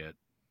this shit.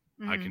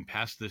 I can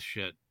pass this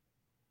shit,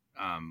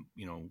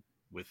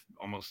 with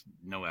almost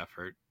no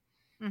effort,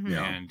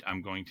 Yeah. and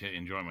I'm going to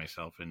enjoy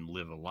myself and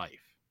live a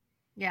life.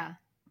 Yeah.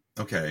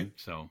 Okay.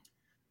 So.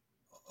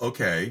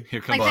 Okay.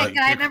 Here comes, Like that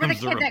guy. here Remember the comes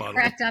kid that rebuttal.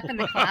 cracked up in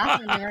the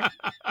class?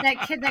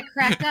 That kid that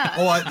cracked up.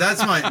 Oh,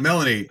 that's my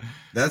Melanie.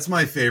 That's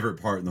my favorite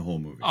part in the whole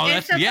movie. Oh,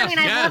 It's that's so funny, and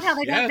I love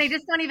how they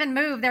just don't even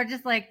move. They're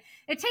just like,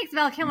 it takes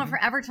Val Kilmer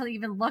forever to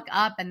even look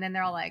up, and then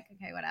they're all like,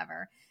 okay,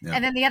 whatever. Yeah.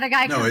 And then the other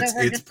guy comes over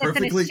and just sits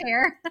in his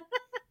chair.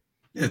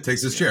 Yeah, it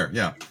takes his chair.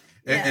 Yeah.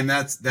 And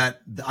that's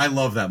that. I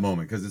love that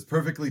moment because it's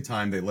perfectly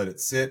timed. They let it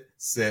sit,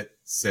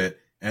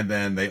 and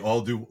then they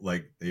all do,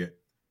 like, they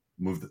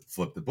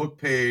flip the book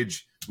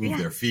page, move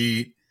their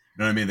feet. You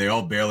know what I mean? They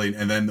all barely,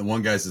 and then the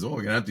one guy says, "Oh,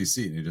 we got an empty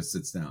seat," and he just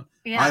sits down.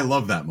 Yeah. I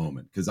love that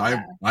moment because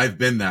I've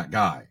been that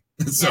guy.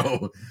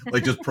 So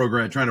like just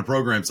trying to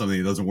program something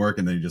that doesn't work,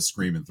 and then you just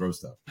scream and throw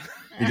stuff.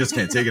 You just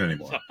can't take it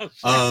anymore.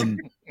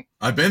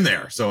 I've been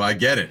there, so I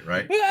get it,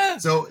 right?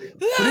 So,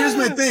 but here's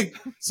my thing.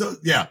 So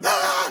yeah.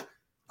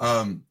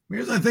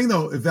 Here's my thing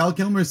though. If Val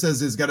Kilmer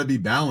says it's got to be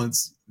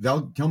balanced,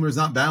 Val Kilmer's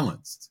not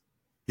balanced.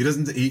 He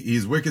doesn't.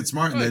 He's wicked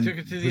smart, and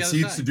then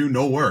proceeds to do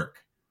no work.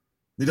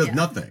 He does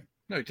nothing.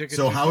 No, he took it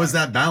so too how far. is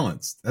that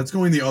balanced? That's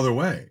going the other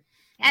way.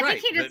 I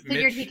think he just but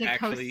figured Mitch he could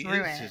coast actually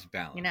through is it. his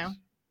balance. You know?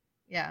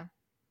 Yeah.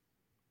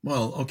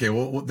 Well, okay.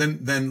 Well,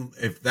 then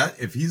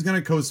if he's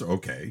gonna coast,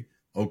 okay,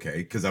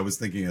 because I was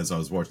thinking as I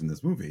was watching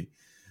this movie,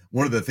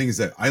 one of the things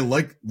that I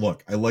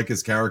like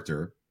his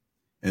character,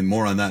 and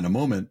more on that in a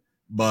moment.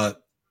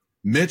 But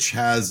Mitch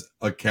has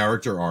a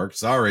character arc.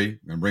 Sorry,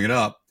 I'm gonna bring it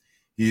up.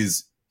 He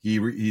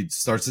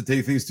starts to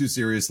take things too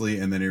seriously,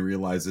 and then he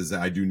realizes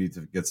that I do need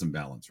to get some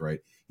balance. Right?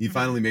 He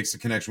finally makes a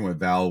connection with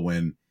Val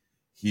when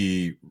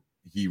he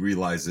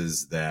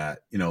realizes that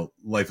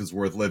life is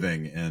worth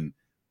living, and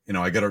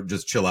I got to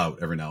just chill out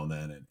every now and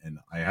then, and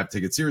I have to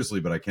take it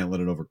seriously, but I can't let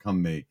it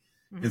overcome me.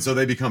 Mm-hmm. And so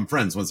they become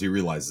friends once he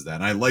realizes that.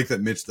 And I like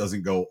that Mitch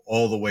doesn't go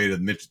all the way to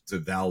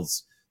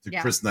Val's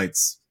Chris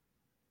Knight's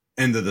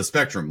end of the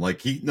spectrum.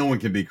 Like no one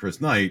can be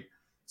Chris Knight,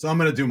 so I'm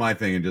going to do my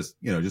thing and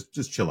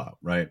just chill out,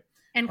 right?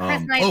 And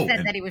Chris Knight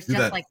said that he was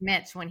just like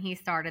Mitch when he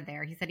started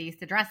there. He said he used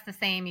to dress the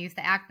same, he used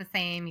to act the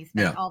same, he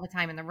spent all the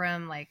time in the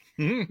room, like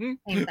same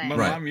thing. My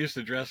mom used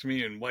to dress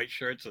me in white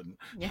shirts and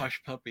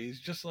hush puppies,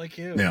 just like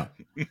you.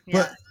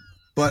 Yeah.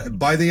 But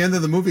by the end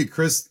of the movie,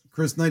 Chris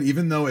Knight,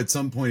 even though at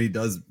some point he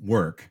does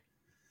work,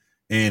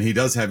 and he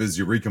does have his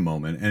eureka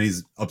moment, and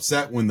he's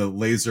upset when the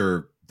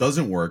laser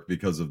doesn't work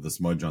because of the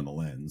smudge on the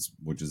lens,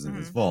 which isn't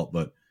his fault,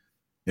 but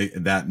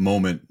that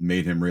moment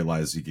made him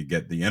realize he could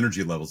get the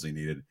energy levels he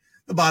needed.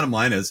 The bottom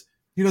line is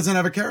he doesn't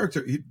have a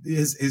character.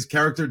 His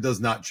character does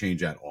not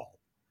change at all.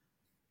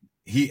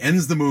 He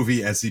ends the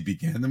movie as he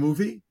began the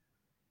movie,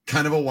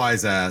 kind of a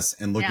wise ass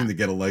and looking to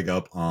get a leg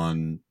up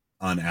on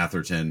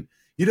Atherton.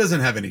 He doesn't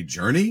have any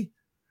journey.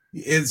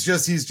 It's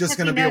just he's just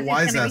going to be a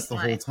wise ass the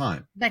whole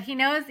time. But he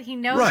knows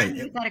right. When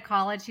he's out of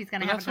college, he's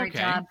going to have a great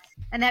job,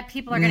 and that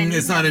people are going to need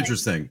It's not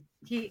interesting.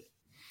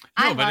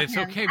 But it's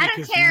okay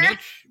because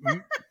Mitch.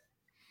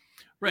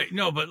 Right.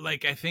 No, but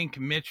like I think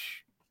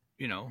Mitch,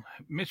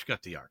 Mitch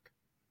got the arc.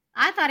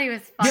 I thought he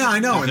was fun. Yeah, I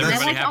know. And I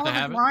like all of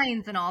his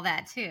lines and all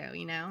that too,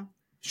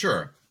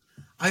 Sure.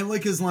 I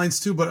like his lines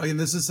too, but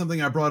this is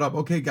something I brought up.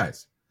 Okay,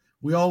 guys,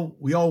 we all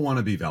want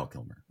to be Val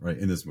Kilmer, right,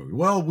 in this movie.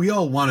 Well, we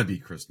all want to be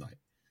Chris Knight.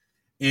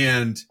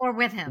 Or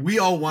with him. We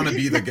all want to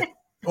be the guy.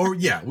 Or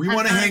we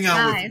want to hang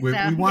out with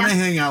we want to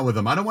hang out with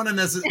him. I don't want to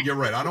necessarily, you're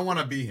right. I don't want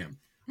to be him.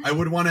 I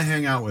would want to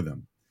hang out with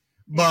him.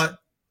 But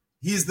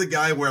he's the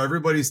guy where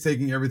everybody's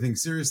taking everything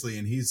seriously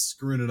and he's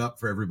screwing it up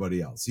for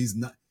everybody else.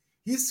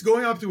 He's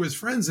going up to his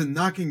friends and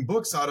knocking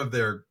books out of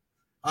their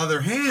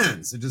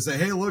hands and just say,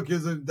 "Hey, look,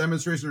 here's a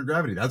demonstration of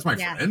gravity. That's my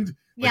friend."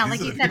 Like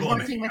you said,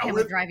 working with him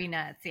would drive you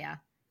nuts. Yeah.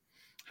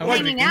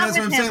 Hanging out with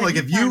him, saying, like,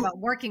 but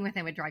working with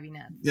him would drive you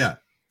nuts. Yeah.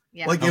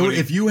 Like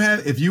if you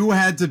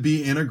had to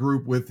be in a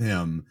group with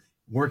him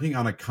working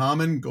on a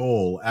common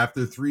goal,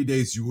 after 3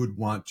 days you would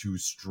want to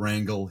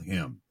strangle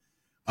him.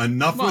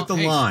 Enough with the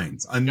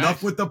lines,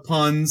 enough with the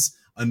puns,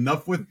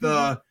 enough with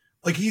the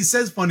like he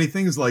says funny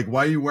things like,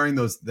 "Why are you wearing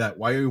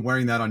why are you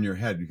wearing that on your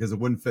head? Because it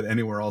wouldn't fit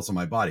anywhere else on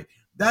my body."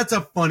 That's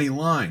a funny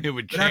line. It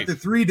would but after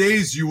 3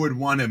 days you would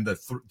want him to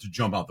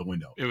jump out the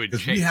window. It would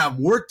because we have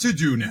work to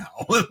do now.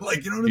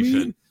 Like, you know what I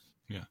mean?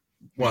 Yeah.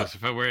 What? Yes,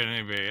 if I wear it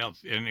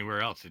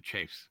anywhere else, it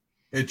chafes.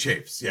 It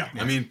chafes, yeah.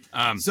 I mean,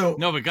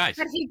 but guys,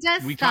 but he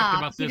does we stop. Talked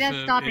about this, he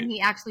does stop, and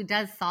he actually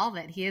does solve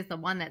it. He is the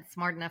one that's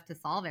smart enough to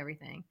solve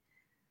everything.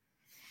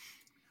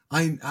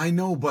 I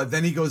know, but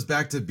then he goes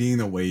back to being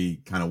the way he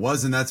kind of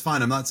was, and that's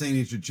fine. I'm not saying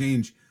he should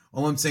change.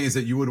 All I'm saying is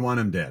that you would want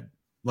him dead.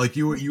 Like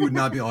you would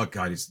not be, "Oh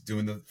God, he's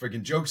doing the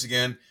freaking jokes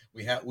again.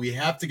 We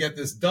have to get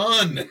this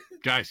done."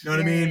 Guys, you know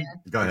what I mean? Yeah.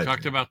 Go ahead. We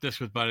talked about this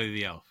with Buddy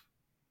the Elf.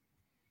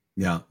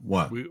 Yeah,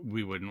 what?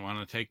 We wouldn't want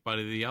to take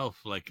Buddy the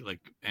Elf like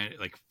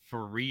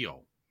for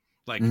real.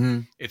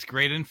 Like it's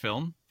great in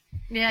film.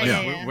 Yeah,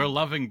 Like, we're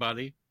loving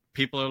Buddy.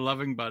 People are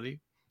loving Buddy.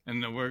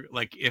 And then we're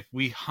like, if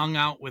we hung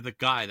out with a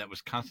guy that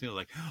was constantly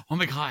like, oh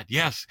my God,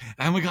 yes.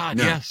 Oh my God,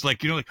 yes.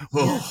 Like, like,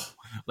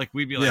 like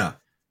we'd be like,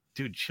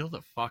 dude, chill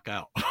the fuck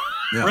out.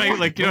 Right?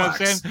 Like, you know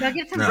what I'm saying? They'll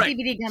get some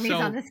CBD gummies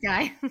on this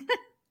guy.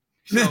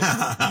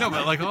 No,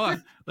 but like, hold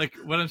on. Like,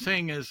 what I'm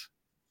saying is,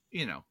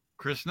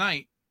 Chris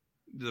Knight,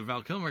 the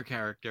Val Kilmer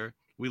character,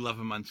 we love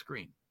him on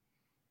screen.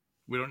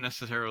 We don't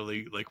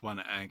necessarily like want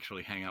to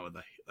actually hang out with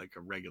a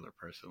regular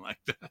person like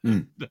that.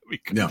 That we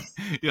could, you know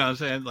what I'm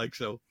saying? Like,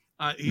 so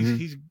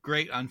he's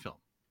great on film.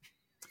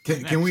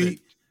 Can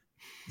we?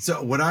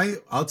 So what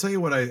I'll tell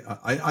you what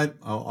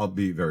I'll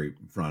be very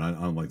front.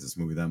 I don't like this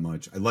movie that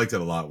much. I liked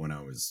it a lot when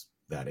I was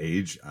that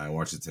age. I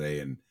watched it today,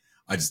 and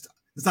it's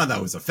not that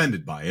I was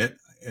offended by it.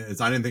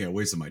 I didn't think I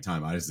wasted my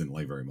time. I just didn't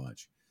like very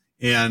much.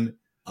 And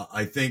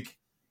I think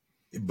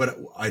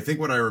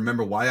what I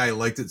remember why I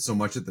liked it so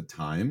much at the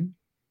time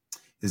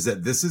is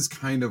that this is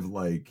kind of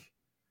like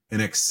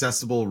an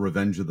accessible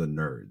Revenge of the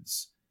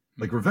Nerds.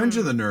 Like Revenge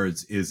of the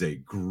Nerds is a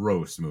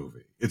gross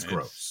movie. It's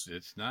gross.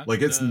 It's not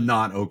like it's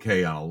not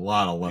okay on a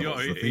lot of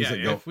levels. The things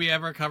that go, if we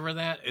ever cover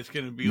that, it's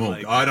going to be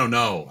like I don't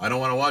know. I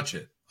don't want to watch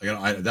it.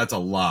 That's a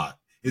lot.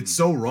 It's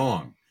so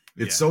wrong.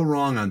 It's so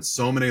wrong on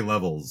so many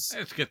levels.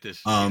 Let's get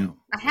this. I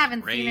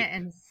haven't seen it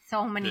in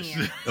so many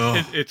years.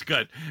 It's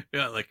good.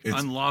 Yeah, like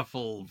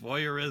unlawful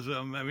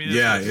voyeurism. I mean,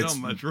 it's so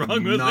much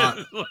wrong with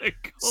it.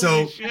 Like,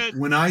 so shit.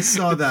 When I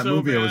saw that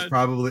movie,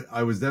 bad.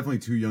 I was definitely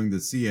too young to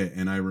see it,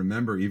 and I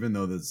remember even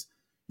though this,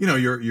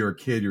 you're a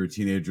kid, you're a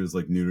teenager, it's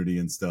like nudity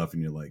and stuff,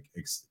 and you're like,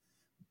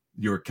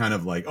 you're kind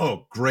of like,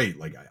 oh, great,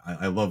 like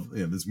I love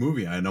this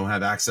movie. I don't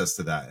have access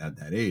to that at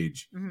that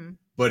age,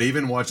 but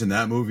even watching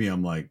that movie,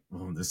 I'm like,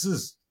 oh, this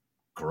is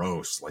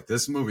gross. Like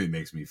this movie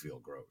makes me feel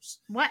gross.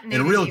 What?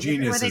 And Real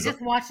Genius were they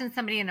just watching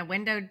somebody in a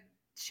window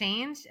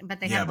change? But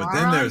they had but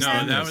then there's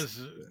no.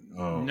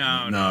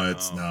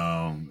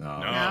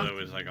 There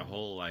was like a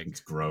whole like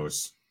it's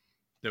gross.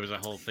 There was a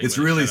whole thing. It's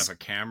where really they set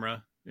up a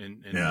camera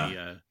in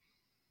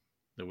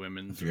the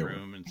women's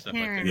room and stuff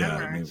like that.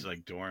 Yeah, it's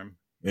like dorm.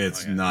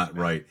 It's not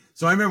right.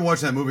 So I remember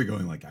watching that movie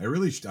going like, I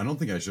don't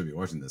think I should be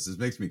watching this. This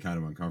makes me kind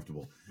of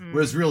uncomfortable.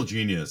 Whereas Real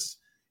Genius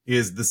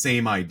is the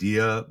same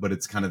idea, but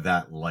it's kind of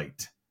that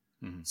light.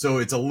 So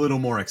it's a little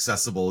more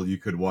accessible. You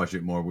could watch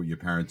it more with your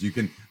parents. You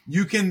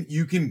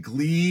can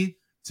glee.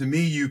 To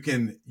me, you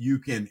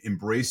can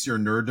embrace your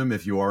nerddom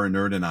if you are a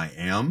nerd, and I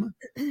am,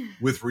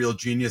 with Real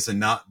Genius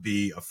and not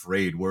be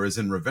afraid. Whereas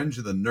in Revenge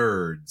of the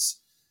Nerds,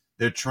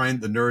 the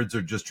nerds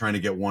are just trying to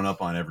get one up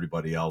on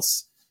everybody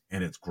else,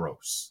 and it's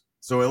gross.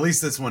 So at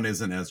least this one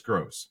isn't as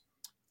gross.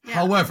 Yeah,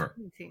 however,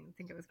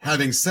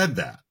 having said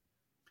that,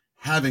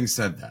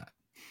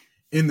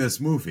 in this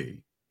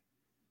movie,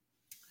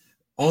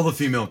 all the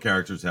female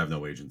characters have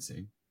no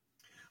agency.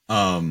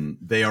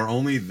 They are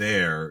only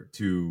there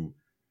to,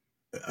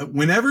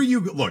 whenever you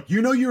look,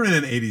 you're in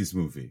an 80s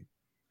movie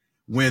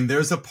when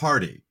there's a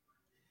party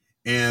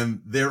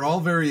and they're all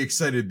very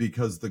excited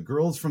because the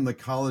girls from the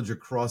college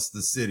across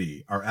the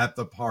city are at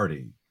the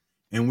party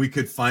and we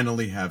could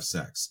finally have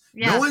sex.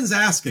 Yeah. No one's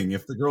asking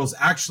if the girls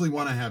actually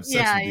want to have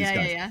sex with these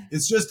guys. Yeah.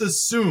 It's just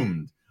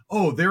assumed,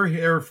 they're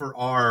here for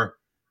our...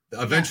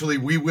 Eventually,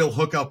 we will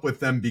hook up with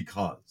them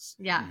because.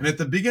 Yeah. And at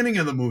the beginning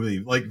of the movie,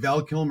 like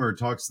Val Kilmer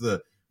talks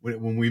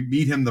when we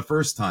meet him the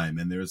first time,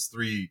 and there's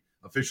three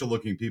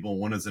official-looking people.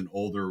 One is an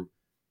older,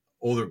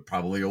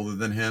 probably older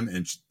than him,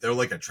 and they're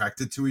like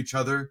attracted to each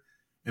other.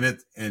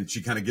 And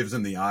she kind of gives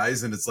him the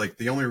eyes, and it's like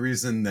the only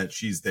reason that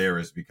she's there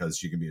is because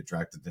she can be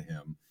attracted to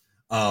him.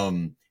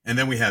 And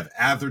then we have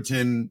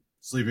Atherton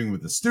sleeping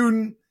with the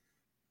student.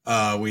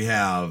 We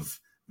have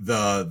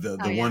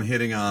the one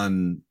hitting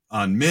on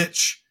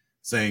Mitch,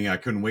 saying I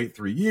couldn't wait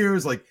 3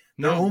 years. Like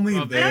they're only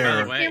there. I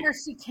don't understand where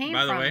she came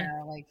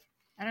from. Like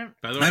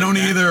I don't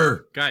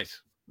either.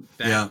 Guys,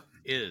 that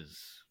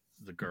is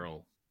the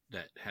girl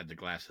that had the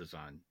glasses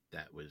on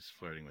that was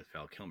flirting with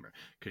Val Kilmer,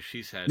 because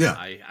she said,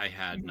 I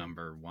had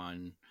number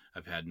one.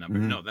 I've had number.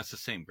 No, that's the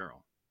same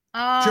girl.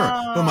 Oh,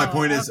 sure. But my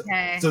point is,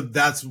 so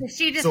that's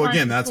she just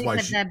again, that's why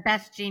she's the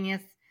best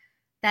genius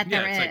that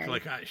there is. It's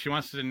like she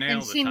wants to nail.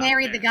 And she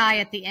married the guy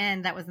at the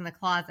end that was in the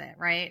closet,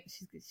 right?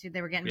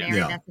 They were getting married.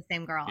 Yeah. That's the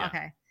same girl. Yeah.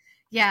 Okay.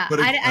 Yeah, but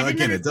I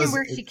didn't understand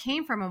where she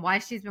came from and why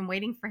she's been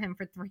waiting for him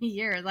for 3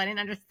 years. I didn't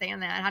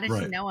understand that. How did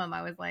she know him?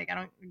 I was like, I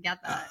don't get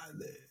that.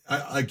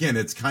 Again,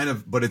 it's kind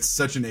of, but it's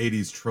such an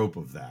 80s trope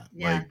of that.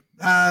 Yeah.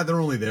 Like,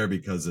 they're only there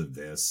because of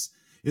this.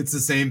 It's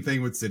the same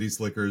thing with City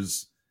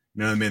Slickers.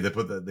 You know what I mean?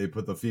 They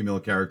put the female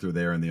character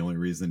there, and the only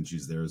reason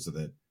she's there is so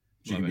that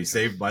she can be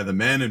saved by the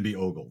men and be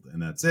ogled,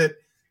 and that's it.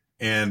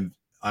 And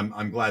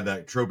I'm glad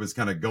that trope is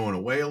kind of going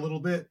away a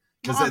little bit,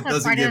 because it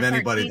doesn't give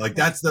anybody like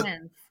that's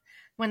the.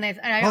 When it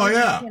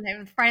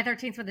was Friday the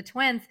 13th with the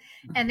twins,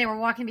 and they were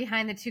walking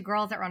behind the two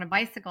girls that were on a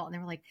bicycle, and they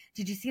were like,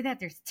 "Did you see that?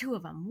 There's two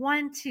of them.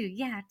 1, 2,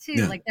 yeah, two."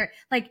 Yeah.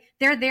 Like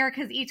they're there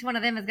because each one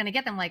of them is going to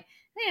get them. Like,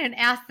 they didn't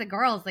ask the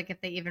girls like if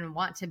they even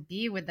want to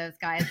be with those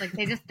guys. Like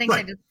they just think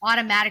Right. they're just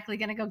automatically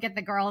going to go get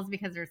the girls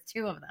because there's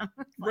two of them.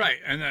 Like, Right.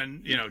 And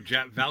then,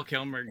 Val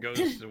Kilmer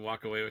goes to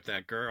walk away with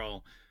that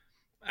girl.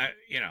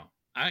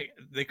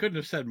 They couldn't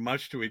have said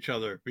much to each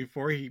other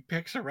before he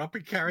picks her up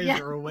and carries Yeah.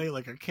 her away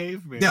like a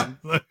caveman.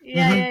 Yeah.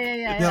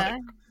 Yeah.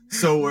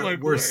 So Like,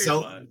 we're wait,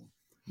 what?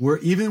 we're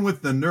even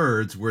with the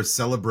nerds, we're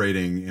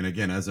celebrating. And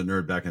again, as a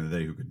nerd back in the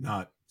day who could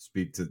not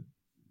speak to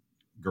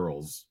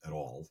girls at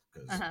all,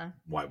 because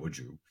why would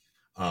you?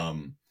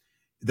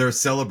 They're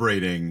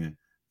celebrating,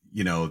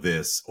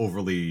 this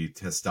overly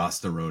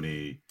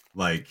testosterone-y,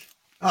 like,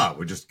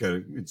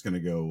 it's gonna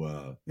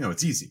go,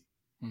 it's easy.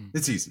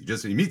 It's easy.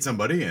 Just you meet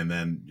somebody and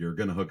then you're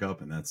gonna hook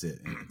up and that's it.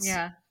 And it's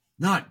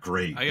not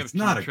great. I have It's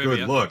not a trivia.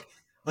 good look.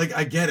 Like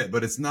I get it,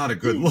 but it's not a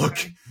good look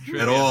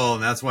at all,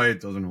 and that's why it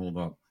doesn't hold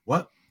up.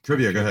 What?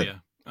 Trivia, go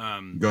ahead.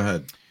 Go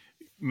ahead.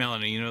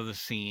 Melanie, you know the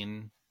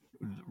scene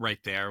right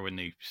there when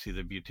they see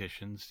the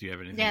beauticians? Do you have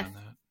anything Yes. on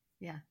that?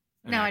 Yeah.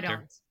 An No, actor? I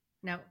don't.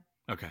 No.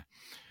 Okay.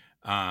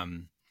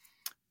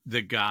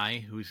 The guy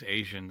who's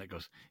Asian that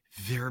goes,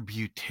 they're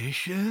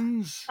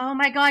beauticians? Oh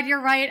my God,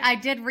 you're right. I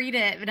did read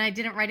it, but I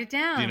didn't write it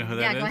down. Do you know who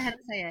that yeah, is? go ahead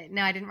and say it.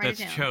 No, I didn't write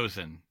That's it down.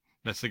 Chosen.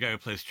 That's the guy who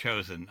plays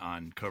Chosen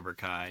on Cobra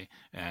Kai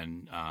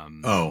and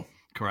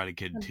Karate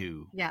Kid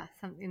 2. Yeah,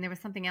 and there was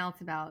something else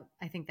about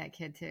I think that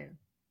kid too.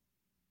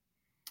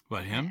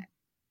 What, him?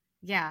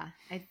 Yeah,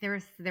 there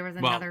was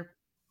another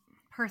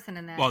person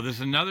in that. Well, there's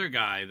another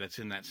guy that's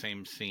in that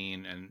same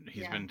scene, and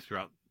he's Yeah. been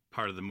throughout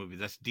part of the movie.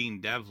 That's Dean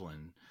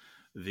Devlin,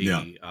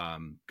 the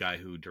guy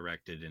who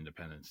directed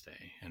Independence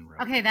Day and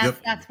wrote. Okay,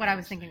 that's what I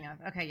was thinking of.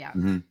 Okay, yeah.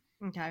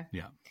 Mm-hmm. Okay.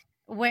 Yeah.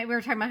 We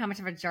were talking about how much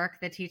of a jerk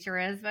the teacher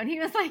is, but he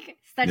was like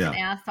such an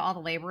ass to all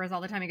the laborers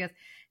all the time.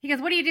 He goes,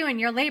 "What are you doing?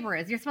 You're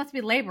laborers. You're supposed to be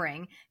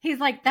laboring." He's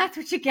like, "That's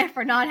what you get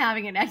for not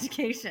having an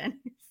education."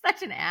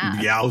 Such an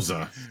ass.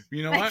 Yowza.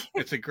 You know what?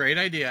 It's a great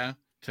idea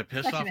to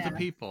piss Such off an the ass.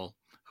 people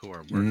who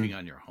are working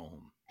on your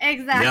home.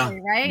 Exactly,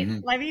 Yeah. right?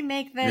 Mhm. Let me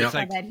make this It's so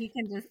like- that he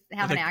can just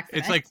have It's an like, accident.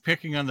 it's like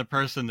picking on the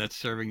person that's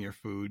serving your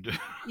food.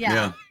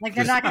 yeah. Like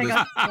they're not going to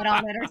go spit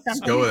on it or something.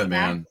 Just go with it,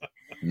 man.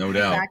 No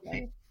doubt.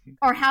 Exactly.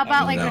 Or how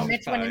about like No when doubt.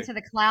 Mitch went into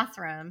the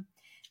classroom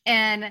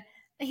and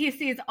he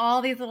sees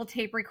all these little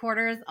tape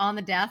recorders on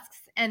the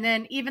desks, and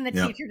then even the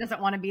teacher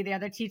doesn't want to be there.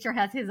 The teacher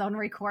has his own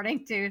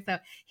recording too. So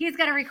he's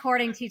got a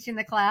recording teaching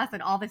the class,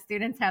 and all the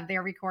students have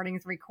their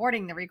recordings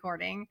recording the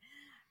recording.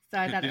 So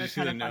I thought Did it you was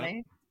see kind the of note?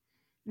 funny.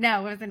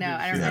 No, it was a note.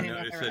 I don't Yeah. know.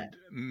 It said,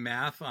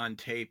 math on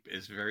tape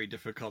is very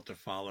difficult to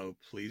follow.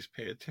 Please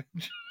pay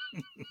attention.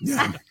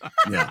 Yeah.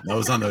 That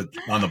was on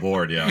the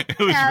board. Yeah, It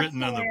was That's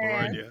written on the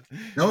board. Yeah.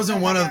 that was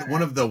in one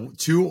of the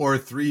 2 or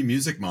 3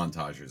 music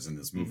montages in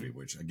this movie,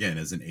 which again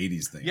is an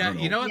 '80s thing. I Yeah, don't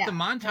know. you know what? Yeah, The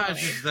montages,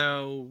 totally.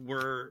 though,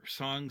 were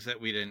songs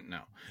that we didn't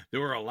know. There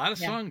were a lot of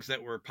Yeah. songs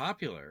that were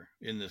popular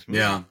in this movie.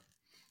 Yeah.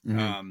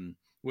 Mhm.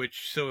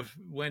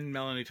 When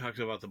Melanie talks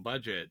about the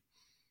budget,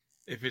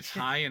 if it's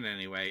high in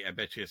any way, I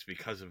bet you it's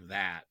because of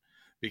that.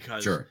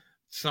 Because Sure.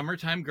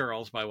 Summertime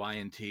Girls by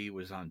Y&T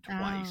was on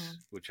twice,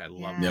 which I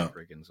love Yeah. that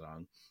freaking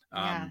song.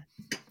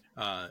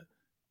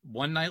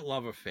 One Night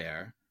Love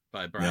Affair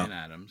by Bryan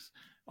Adams.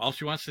 All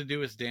She Wants to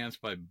Do Is Dance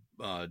by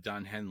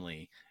Don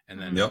Henley. And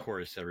then, of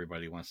course,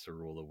 Everybody Wants to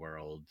Rule the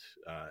World.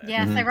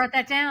 Yes, I wrote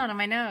that down on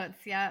my notes.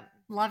 Yeah,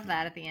 love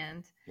that at the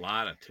end. A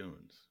lot of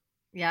tunes.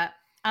 Yeah.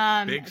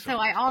 Big So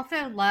I songs.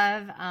 also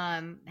love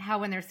how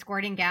when they're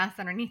squirting gas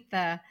underneath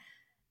the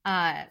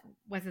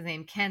what's his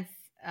name, Kent's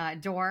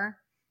door,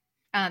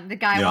 the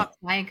guy walks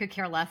by and could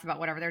care less about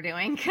whatever they're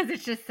doing because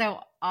it's just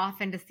so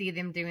often to see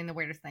them doing the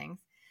weirdest things.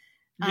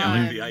 Yeah,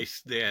 like the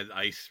ice. They had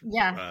ice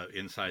Yeah.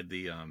 inside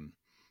the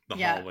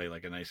Yeah. hallway,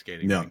 like an ice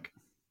skating Yeah. rink.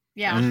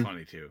 Yeah. That was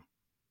funny too.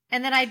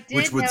 And then I did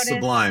Which would notice.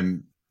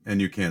 Sublime, and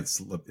you can't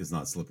slip. Is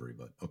not slippery,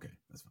 but okay,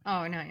 that's fine.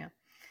 Oh no, yeah.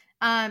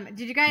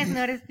 Did you guys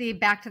notice the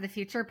Back to the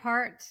Future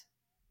part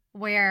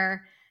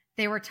where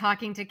they were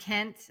talking to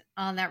Kent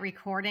on that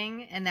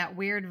recording and that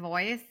weird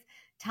voice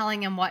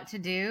telling him what to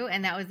do?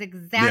 And that was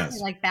exactly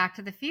like Back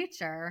to the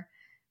Future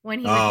when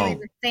he was doing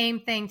the same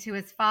thing to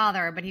his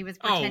father, but he was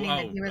pretending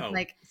that he was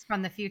like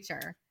from the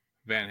future.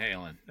 Van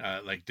Halen,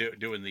 like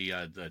doing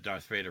the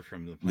Darth Vader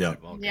from the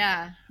planet Vulcan.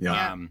 Yeah.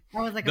 Yeah.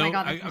 I was like, oh my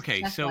God. this is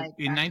Okay, just so like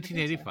in Back to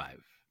the Future.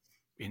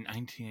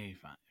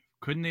 1985,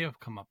 couldn't they have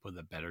come up with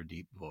a better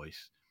deep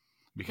voice?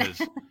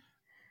 Because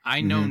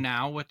I know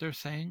now what they're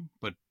saying,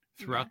 but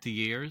throughout the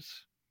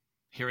years,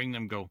 hearing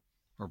them go,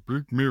 "A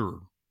big mirror,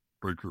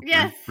 break your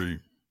Yes. big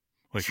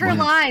like True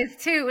Lies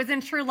too. It was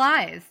in True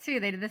Lies too.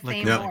 They did the Like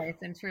same that. voice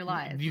in True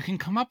Lies. You can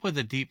come up with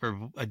a deep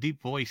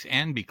voice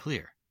and be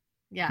clear.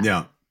 Yeah.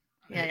 Yeah.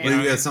 Yeah. Well,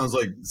 Yeah. yeah, it sounds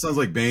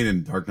like Bane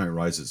in Dark Knight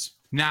Rises.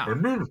 Now,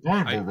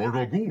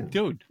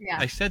 dude, Yeah.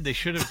 I said they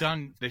should have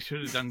done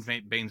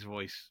Bane's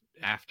voice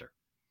after,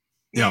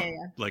 Yeah. Yeah.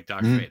 like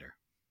Darth Mhm. Vader.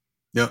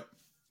 Yep.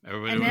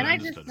 Everybody And would then have I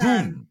just,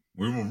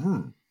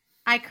 understood.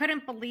 I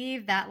couldn't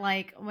believe that,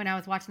 like, when I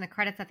was watching the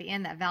credits at the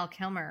end, that Val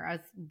Kilmer, I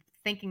was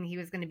thinking he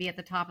was going to be at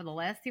the top of the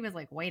list. He was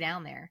like way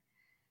down there.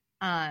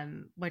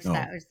 Which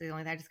that was the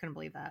only thing. I just couldn't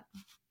believe that.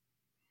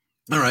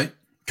 All right.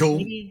 Cool.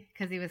 Maybe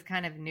because he was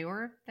kind of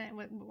newer.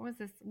 What was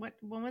this?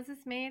 When was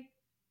this made?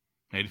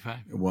 85.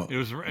 Well, It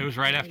was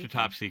right after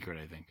Top Secret,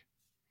 I think.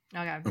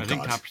 Okay. I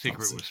think God. Top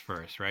Secret was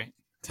first, right?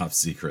 Top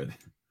Secret.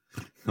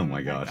 Oh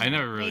my God. I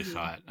never really Maybe.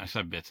 saw it. I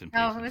saw bits and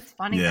pieces. Oh, it was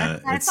funny. Yeah,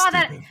 I it's saw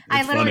that. stupid. I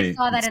It's literally funny.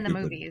 saw that It's in the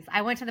stupid. movies.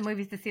 I went to the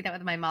movies to see that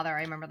with my mother.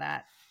 I remember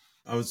that.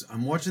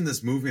 I'm watching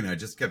this movie and I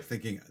just kept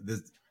thinking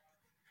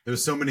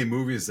there's so many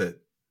movies that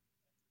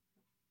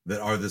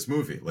are this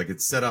movie. Like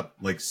it's set up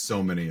like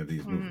so many of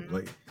these movies. Mhm.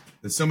 Like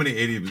there's so many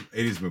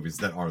 80s movies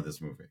that are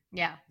this movie.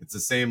 Yeah. It's the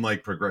same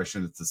like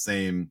progression. It's the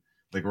same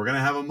like we're gonna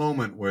have a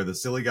moment where the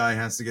silly guy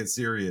has to get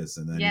serious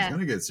and then Yeah. he's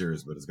gonna get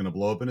serious, but it's gonna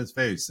blow up in his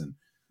face and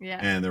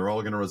Yeah. they're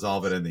all gonna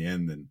resolve it in the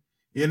end. And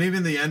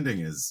even the ending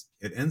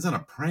it ends on a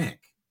prank.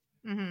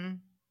 Mm-hmm.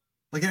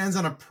 Like it ends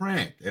on a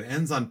prank. It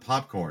ends on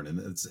popcorn,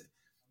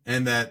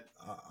 and that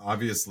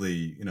obviously,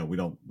 you know, we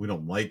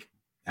don't like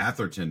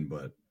Atherton,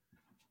 but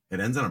it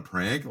ends on a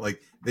prank.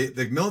 Like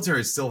the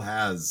military still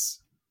has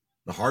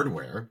the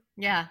hardware.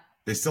 Yeah.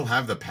 They still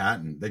have the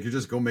patent. They could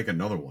just go make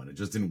another one. It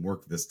just didn't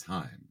work this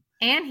time.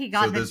 And he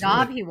got So the there's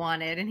job really- he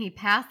wanted, and he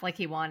passed like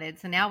he wanted.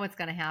 So now what's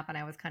going to happen?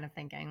 I was kind of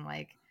thinking,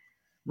 like,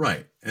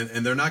 Right. And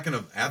they're not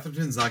going to,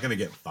 Atherton's not going to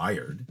get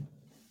fired.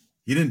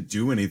 He didn't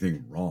do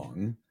anything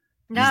wrong.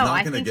 no, not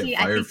I gonna think get he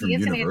fired is from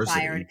going to get university.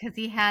 fired because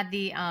he had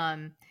the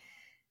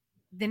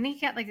didn't he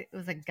get like it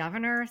was a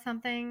governor or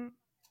something?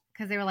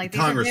 Because they were like The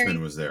these are congressman very-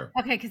 was there.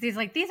 Okay, because he's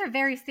like, these are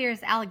very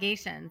serious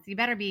allegations. You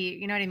better be,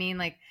 you know what I mean?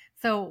 Like,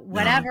 so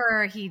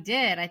whatever he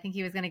did, I think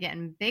he was going to get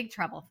in big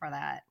trouble for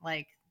that.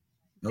 Like,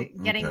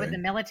 getting with Okay. the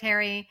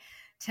military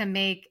to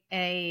make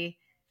a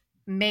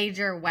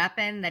major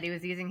weapon that he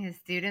was using his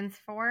students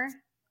for.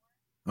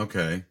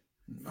 Okay.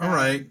 So- All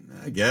right.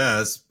 I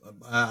guess.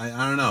 I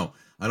don't know.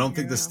 I don't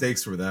think the Yeah.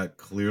 stakes were that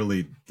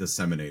clearly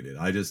disseminated.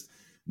 I just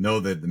know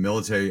that the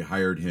military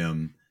hired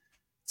him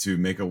to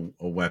make a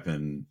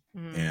weapon.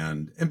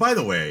 Mhm. And by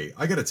the way,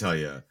 I got to tell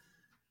you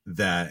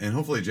that, and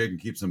hopefully Jay can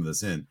keep some of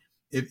this in.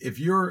 If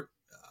you're,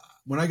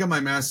 when I got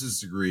my master's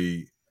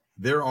degree,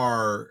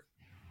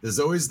 there's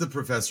always the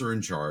professor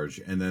in charge,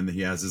 and then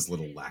he has his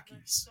little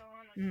lackeys,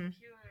 Mhm.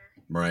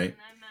 right?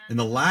 And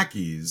the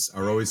lackeys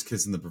are always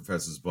kissing the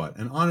professor's butt.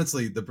 And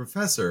honestly, the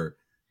professor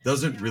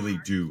doesn't really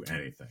do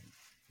anything.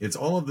 It's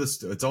all of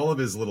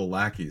his little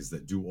lackeys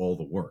that do all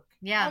the work.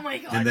 Yeah. Oh my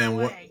god! And then no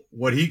what way.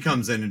 what he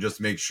comes in and just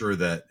makes sure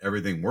that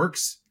everything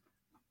works,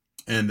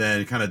 and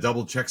then kind of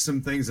double checks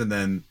some things, and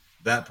then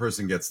that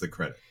person gets the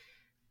credit.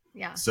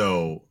 Yeah.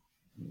 So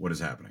what is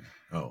happening?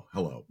 Oh,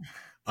 hello.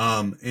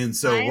 And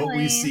so Hi, what we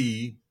Elaine.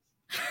 see.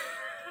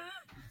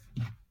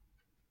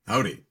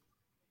 Howdy.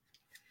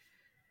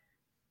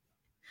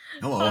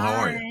 Hello, how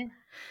are you?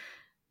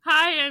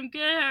 Hi, I'm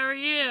good. How are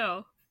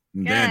you?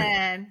 And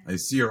Danny, Good. I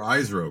see your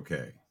eyes are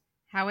okay.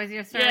 How was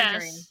your surgery?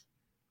 Yes.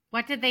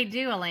 What did they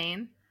do,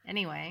 Elaine?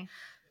 Anyway.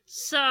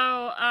 So,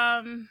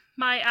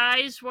 my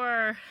eyes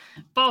were,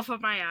 both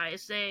of my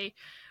eyes, they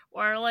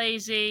were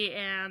lazy,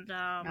 and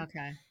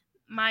Okay.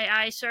 my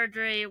eye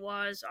surgery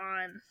was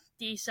on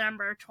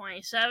December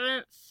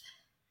 27th.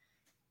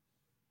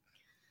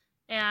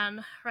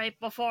 And right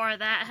before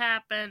that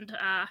happened,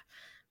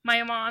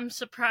 my mom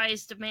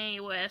surprised me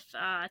with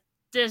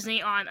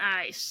Disney on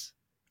Ice.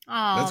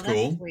 Oh, That's that's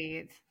cool.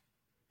 sweet.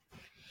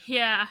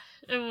 Yeah,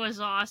 it was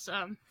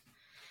awesome.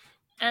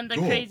 And the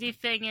Cool. crazy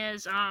thing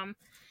is,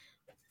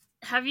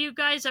 have you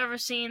guys ever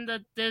seen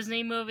the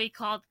Disney movie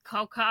called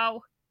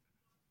Coco?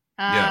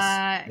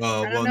 Yes.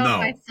 Well, I don't well, know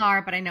no. if I saw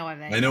it, but I know of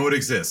it. I know it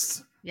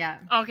exists. Yeah.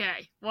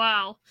 Okay,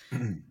 well,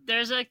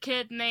 there's a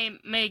kid named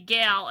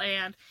Miguel,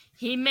 and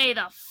he made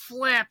a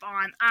flip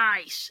on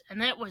ice,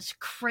 and it was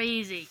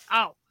crazy.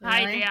 Oh,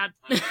 Really? hi,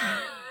 Dad.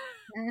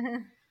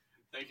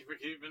 Thank you for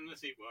keeping the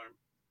seat warm.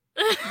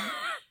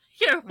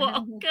 You're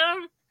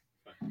welcome.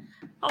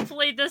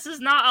 Hopefully, this is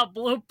not a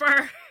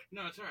blooper.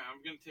 No, it's all right.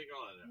 I'm going to take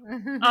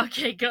all that out.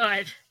 Okay,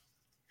 good.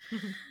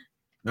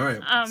 All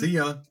right. See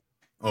ya.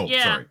 Oh,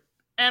 yeah. sorry.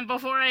 And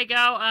before I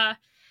go,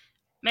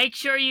 make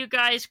sure you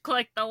guys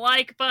click the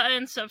like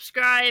button,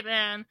 subscribe,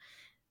 and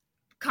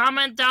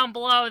comment down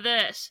below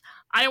this.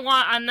 I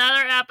want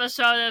another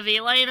episode of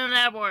Elaine and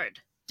Edward.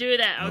 Do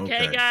that,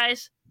 okay, Okay.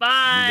 guys? You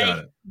Bye. got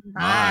it.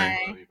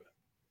 Bye.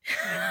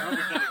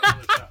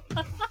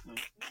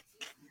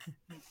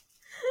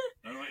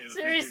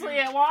 Seriously,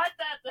 I want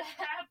that to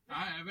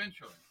happen.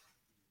 Eventually.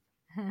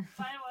 By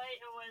the way,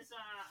 it was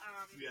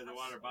Yeah, the a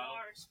water bottle?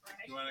 s'more spray.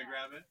 You want to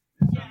grab it?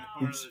 It's on Yeah. the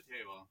corner of the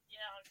table.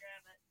 Yeah, I'll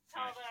grab it.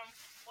 Tell them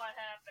what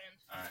happened.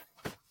 All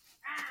right.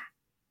 Ah!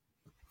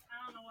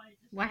 I don't know why.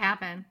 What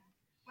happened?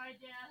 Bye,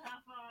 Dad.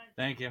 Have fun.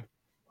 Thank you.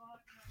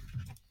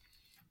 Welcome.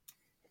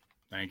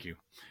 Thank you.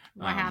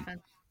 What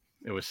happened?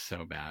 It was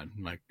so bad.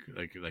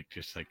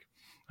 Just like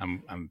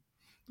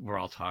we're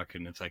all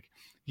talking. It's like,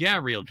 yeah,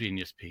 real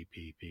genius, P.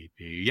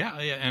 Yeah.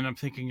 And I'm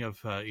thinking of,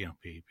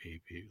 P.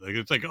 Like,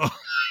 it's like, oh,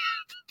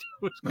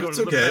 let's go That's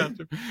to the okay.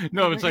 bathroom.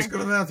 No, it's Let's like go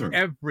to the bathroom.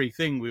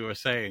 everything we were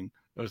saying.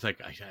 It was like,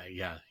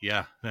 yeah.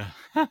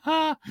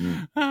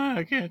 Mm.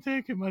 I can't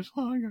take it much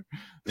longer.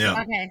 Yeah.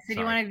 Okay, so do you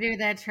Sorry. want to do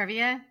the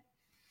trivia?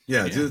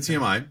 Yeah, do the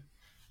TMI.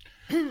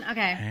 Okay.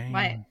 Hang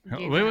What?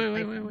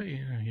 on.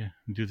 Wait. Yeah,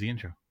 do the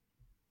intro.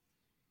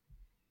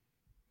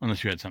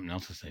 Unless you had something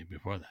else to say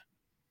before that.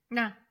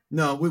 No.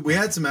 No, we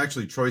had some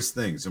actually choice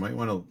things. You might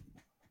want to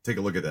take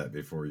a look at that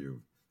before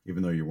you,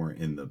 even though you weren't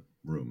in the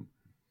room.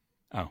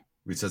 Oh.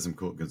 We said some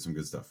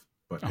good stuff.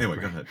 But anyway,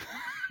 great. go ahead.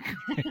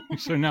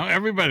 So now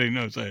everybody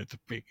knows I had to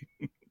peek.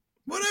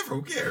 Whatever,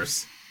 who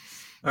cares?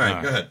 All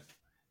right, go ahead.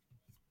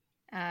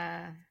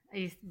 Are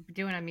you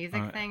doing a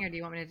music thing, or do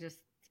you want me to just?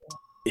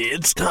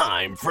 It's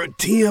time for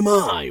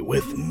TMI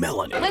with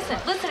Melanie.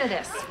 Listen to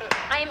this.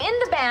 I am in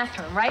the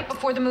bathroom right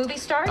before the movie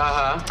starts.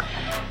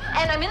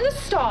 And I'm in the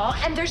stall,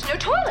 and there's no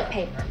toilet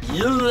paper.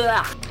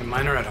 And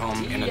mine are at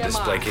home in a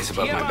display case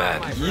above my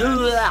bed.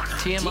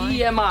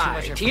 TMI,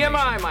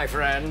 my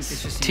friends.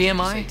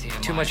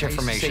 TMI? Too much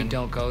information.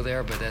 Don't go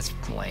there, but that's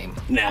lame.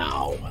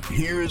 Now,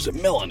 here's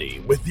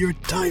Melanie with your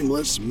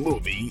timeless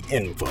movie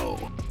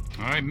info. All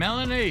right,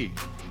 Melanie.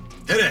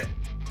 Hit it.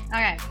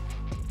 Okay.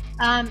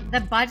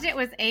 The budget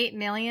was $8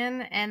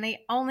 million, and they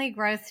only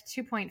grossed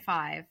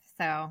 2.5.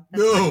 So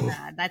that's pretty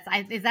bad.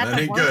 Is that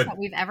the worst that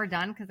we've ever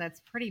done? Because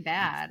that's pretty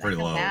bad. Pretty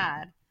low.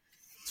 Bad.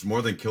 It's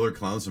more than Killer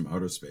Clowns from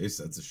Outer Space.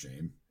 That's a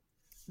shame.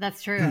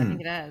 That's true. I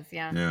think it is.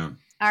 Yeah. Yeah.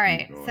 All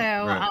right.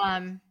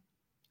 So,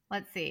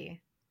 let's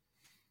see.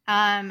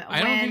 I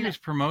don't think it was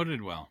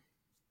promoted well.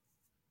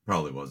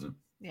 Probably wasn't.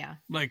 Yeah.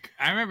 Like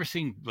I remember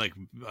seeing like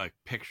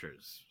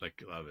pictures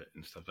like of it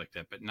and stuff like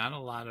that, but not a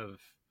lot of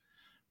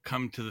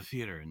come to the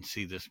theater and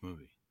see this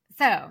movie.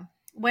 So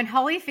when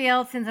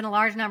Holyfield sends in a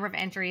large number of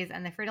entries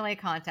in the Frito-Lay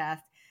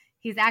contest,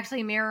 he's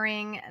actually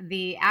mirroring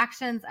the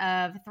actions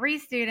of 3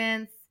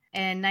 students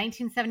in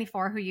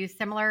 1974 who used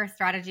similar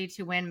strategy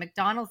to win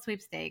McDonald's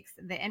sweepstakes.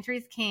 The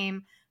entries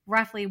came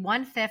roughly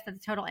 1/5 of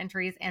the total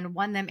entries and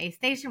won them a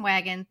station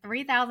wagon,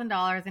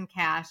 $3,000 in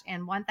cash,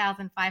 and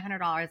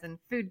 $1,500 in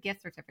food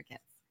gift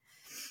certificates.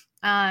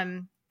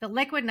 The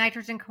liquid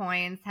nitrogen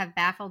coins have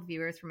baffled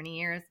viewers for many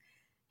years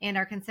and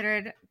are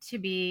considered to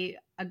be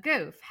a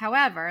goof.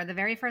 However, the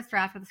very first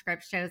draft of the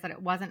script shows that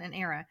it wasn't an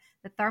error.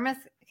 The thermos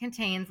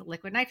contains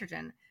liquid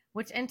nitrogen,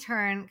 which in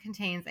turn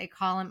contains a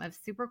column of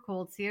super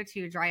cooled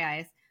CO2 dry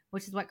ice,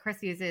 which is what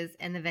Chris uses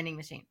in the vending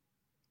machine.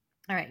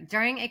 All right.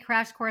 During a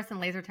crash course in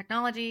laser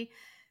technology,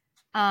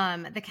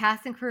 the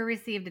cast and crew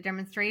received a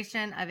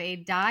demonstration of a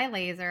dye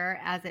laser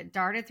as it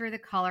darted through the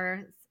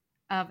colors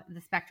of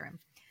the spectrum.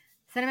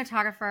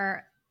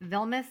 Cinematographer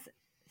Vilmos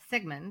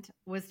Sigmund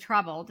was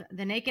troubled.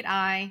 The naked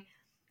eye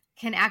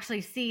can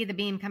actually see the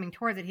beam coming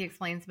towards it, he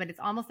explains, but it's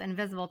almost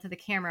invisible to the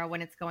camera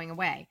when it's going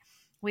away.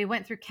 We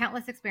went through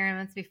countless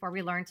experiments before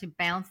we learned to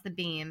bounce the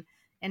beam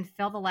and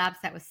fill the lab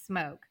set with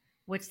smoke,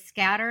 which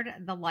scattered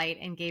the light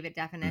and gave it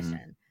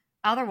definition.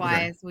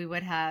 Otherwise, we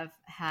would have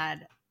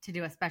had to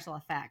do a special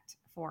effect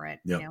for it.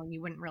 Yep. You know,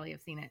 you wouldn't really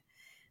have seen it.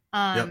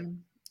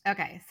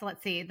 Okay, so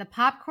let's see. The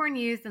popcorn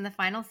used in the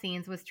final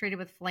scenes was treated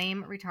with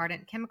flame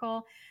retardant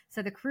chemical,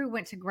 so the crew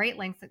went to great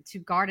lengths to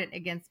guard it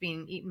against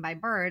being eaten by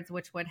birds,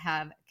 which would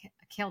have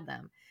killed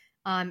them.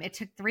 It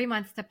took 3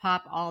 months to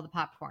pop all the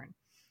popcorn.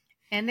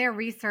 In their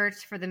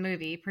research for the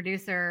movie,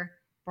 producer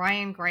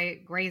Brian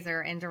Grazer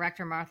and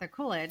director Martha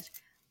Coolidge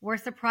were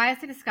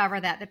surprised to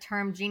discover that the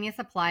term genius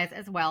applies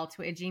as well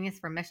to a genius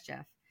for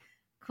mischief.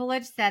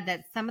 Coolidge said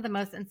that some of the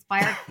most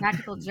inspired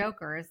practical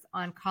jokers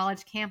on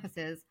college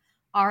campuses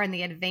are in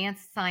the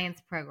advanced science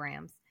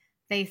programs.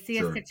 They see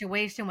a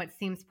situation which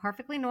seems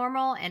perfectly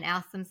normal and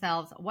ask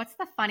themselves, what's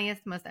the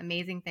funniest, most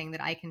amazing thing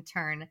that I can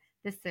turn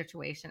this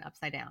situation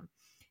upside down?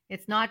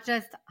 It's not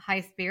just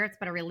high spirits,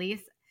 but a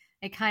release,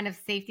 a kind of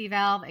safety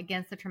valve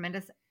against the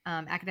tremendous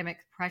academic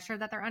pressure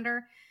that they're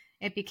under.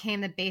 It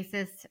became the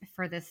basis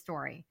for this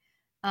story.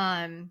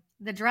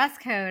 The dress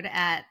code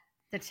at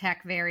the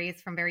tech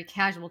varies from very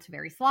casual to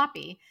very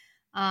sloppy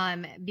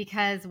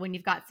because when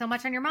you've got so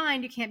much on your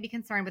mind, you can't be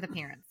concerned with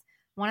appearance.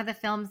 One of the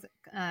film's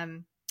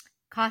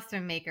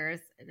costume makers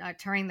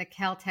touring the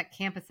Caltech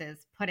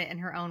campuses put it in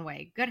her own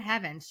way. Good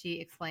heavens, she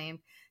exclaimed.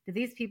 Do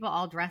these people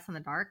all dress in the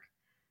dark?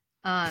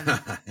 They're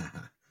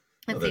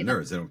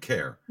nerds. They don't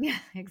care. Yeah,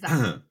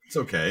 exactly. It's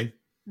okay.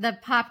 The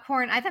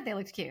popcorn, I thought they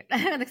looked cute,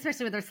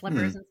 especially with their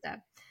slippers and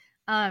stuff.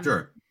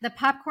 The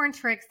popcorn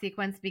trick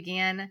sequence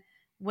began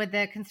with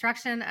the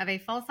construction of a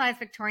full-size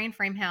Victorian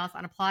frame house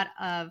on a plot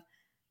of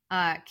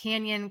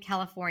Canyon,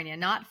 California,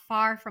 not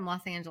far from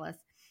Los Angeles.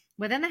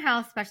 Within the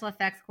house, special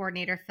effects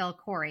coordinator Phil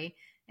Corey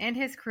and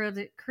his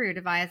crew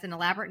devised an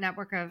elaborate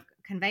network of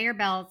conveyor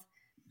belts,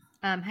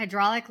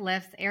 hydraulic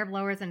lifts, air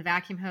blowers, and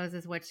vacuum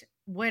hoses, which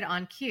would,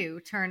 on cue,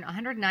 turn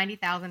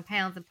 190,000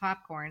 pounds of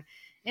popcorn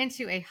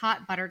into a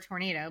hot butter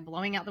tornado,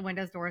 blowing out the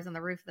windows, doors, and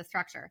the roof of the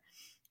structure.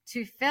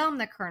 To film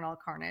the Colonel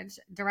Carnage,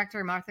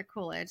 director Martha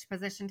Coolidge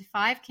positioned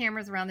 5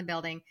 cameras around the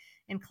building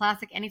in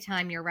classic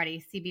Anytime You're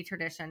Ready CB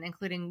tradition,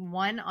 including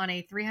one on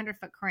a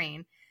 300-foot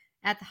crane.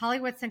 At the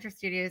Hollywood Center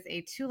Studios,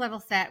 a 2-level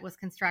set was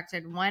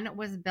constructed. One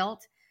was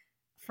built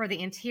for the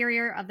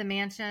interior of the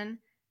mansion.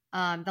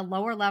 The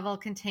lower level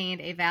contained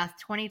a vast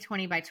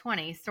 20 by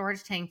 20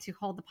 storage tank to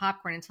hold the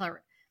popcorn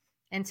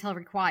until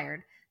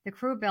required. The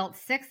crew built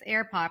 6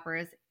 air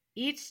poppers,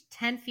 each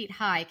 10 feet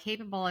high,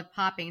 capable of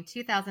popping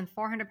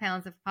 2,400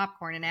 pounds of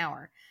popcorn an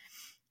hour.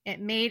 They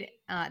made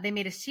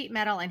a sheet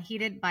metal and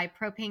heated by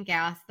propane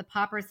gas. The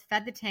poppers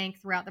fed the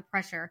tank throughout the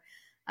pressure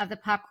of the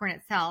popcorn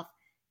itself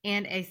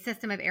and a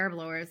system of air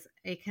blowers.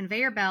 A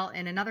conveyor belt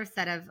and another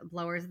set of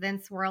blowers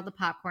then swirled the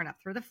popcorn up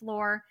through the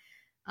floor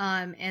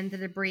and the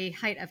debris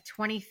height of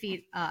 20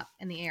 feet up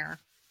in the air.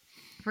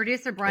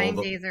 Producer Brian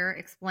Gazer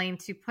explained,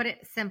 to put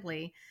it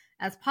simply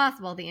as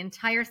possible, the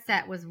entire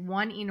set was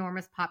one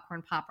enormous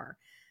popcorn popper.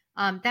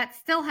 That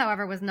still,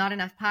 however, was not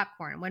enough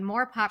popcorn. When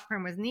more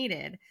popcorn was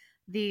needed,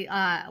 the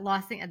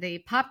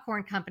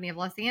popcorn company of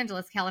Los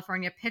Angeles,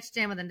 California, pitched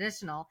in with an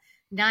additional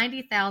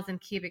 90,000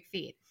 cubic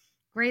feet.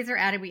 Grazer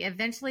added, we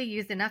eventually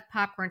used enough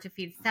popcorn to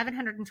feed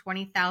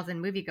 720,000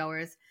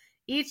 moviegoers,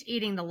 each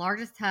eating the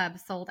largest tub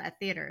sold at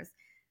theaters.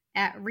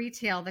 At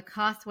retail, the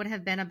cost would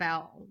have been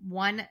about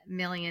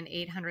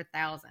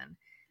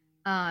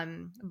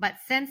 $1,800,000. But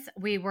since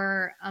we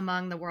were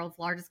among the world's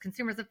largest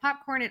consumers of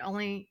popcorn,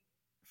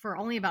 for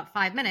only about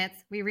 5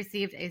 minutes, we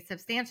received a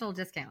substantial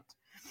discount.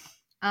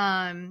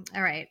 All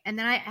right. And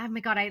then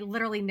I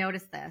literally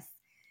noticed this.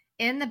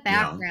 In the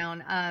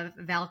background of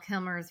Val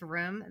Kilmer's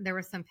room, there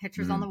were some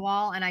pictures on the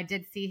wall, and I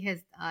did see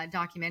his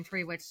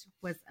documentary, which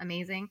was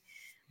amazing.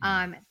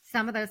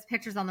 Some of those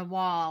pictures on the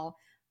wall,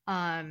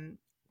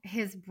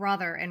 his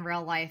brother in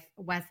real life,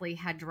 Wesley,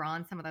 had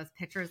drawn some of those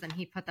pictures, and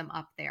he put them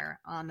up there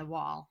on the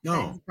wall.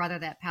 His brother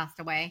that passed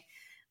away.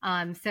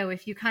 So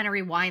if you kind of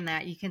rewind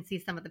that, you can see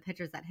some of the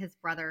pictures that his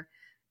brother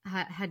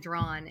had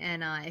drawn.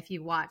 And if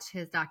you watch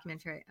his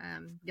documentary,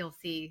 you'll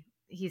see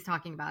he's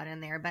talking about it in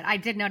there. But I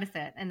did notice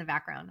it in the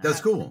background. That's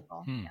cool.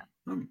 Yeah.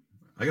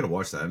 I got to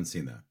watch that. I haven't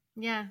seen that.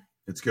 Yeah.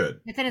 It's good.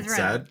 It's in his room.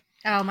 Sad?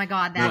 Oh my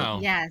God.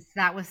 Yes,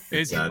 that was,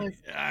 It's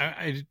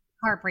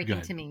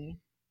heartbreaking to me.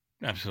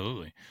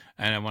 Absolutely.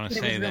 And I want to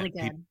say really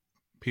that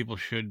people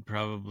should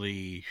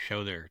probably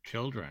show their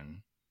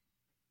children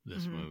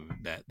this movie,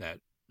 that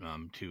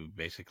to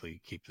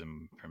basically keep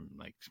them from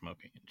like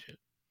smoking and shit.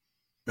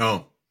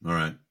 Oh, all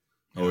right.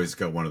 Oh, he's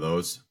got one of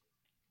those.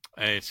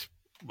 He's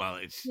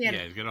got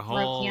a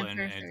hole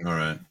and all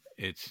right.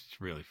 It's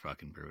really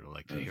fucking brutal.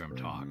 Like to hear him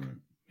talk,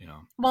 you know.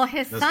 Well,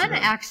 his son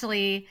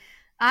actually,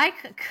 I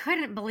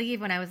couldn't believe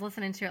when I was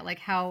listening to it, like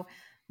how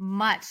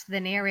much the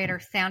narrator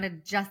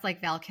sounded just like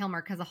Val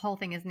Kilmer, because the whole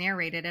thing is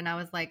narrated. And I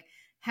was like,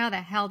 how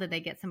the hell did they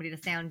get somebody to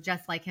sound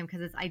just like him?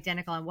 Because it's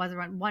identical. I was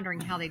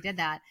wondering how they did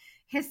that.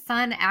 His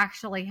son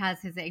actually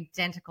has his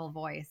identical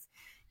voice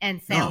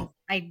and sounds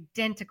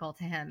identical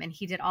to him. And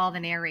he did all the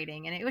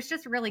narrating, and it was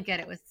just really good.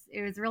 It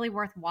was really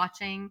worth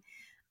watching.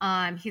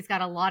 He's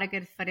got a lot of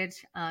good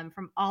footage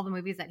from all the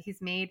movies that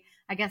he's made.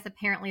 I guess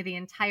apparently the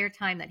entire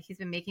time that he's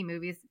been making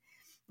movies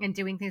and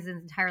doing things his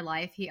entire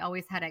life, he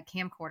always had a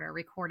camcorder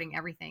recording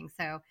everything.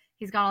 So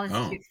he's got all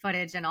this cute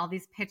footage and all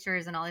these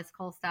pictures and all this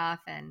cool stuff.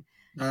 And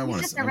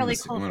he's just a really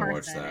cool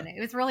person. And it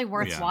was really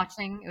worth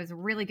watching. It was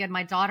really good.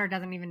 My daughter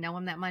doesn't even know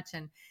him that much,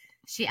 and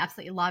she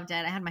absolutely loved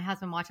it. I had my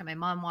husband watch it. My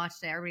mom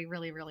watched it. Everybody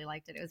really, really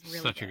liked it. It was really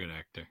such a good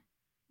actor.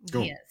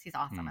 Cool. He is. He's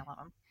awesome. I love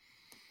him.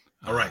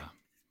 All right.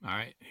 All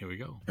right. Here we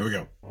go.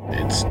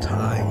 It's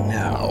time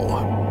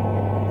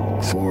now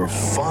for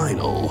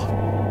Final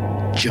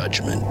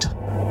Judgment.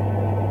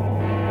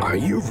 Are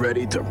you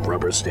ready to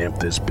rubber stamp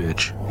this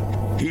bitch?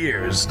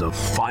 Here's the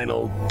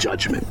Final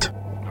Judgment.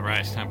 All right,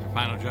 it's time for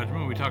Final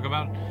Judgment. We talk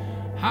about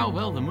how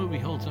well the movie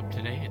holds up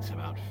today. It's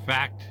about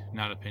fact,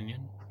 not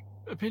opinion.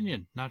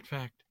 Opinion, not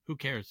fact. Who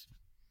cares?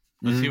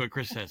 Let's see what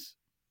Chris says.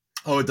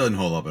 Oh, it doesn't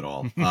hold up at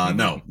all.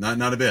 No,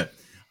 not a bit.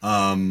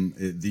 I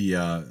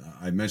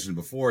mentioned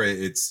before,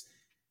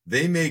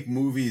 they make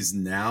movies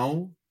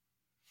now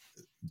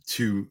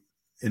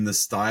in the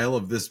style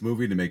of this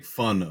movie to make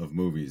fun of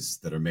movies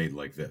that are made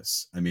like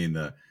this. I mean,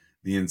 the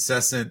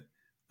incessant,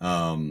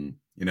 the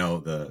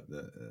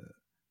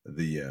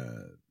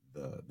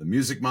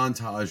music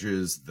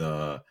montages,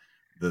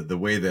 the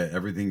way that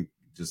everything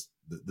just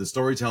the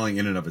storytelling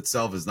in and of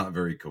itself is not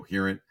very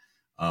coherent.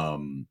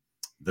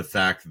 The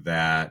fact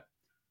that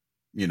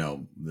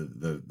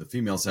the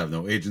females have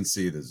no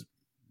agency.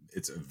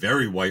 It's a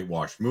very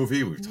whitewashed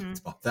movie. We've talked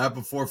about that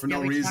before for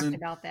no reason. Talked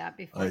about that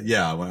before.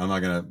 I'm not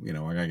gonna, we're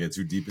not gonna get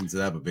too deep into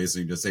that, but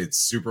basically just say it's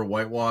super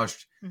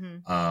whitewashed.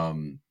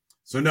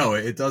 So no,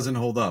 it doesn't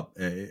hold up.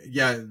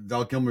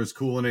 Val Kilmer's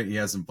cool in it. He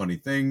has some funny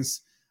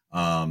things.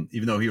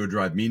 Even though he would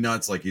drive me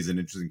nuts, like he's an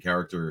interesting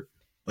character.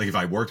 Like if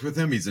I worked with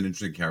him, he's an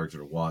interesting character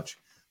to watch.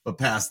 But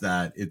past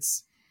that,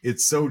 it's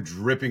so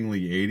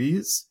drippingly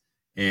 80s,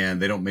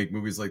 and they don't make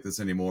movies like this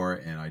anymore.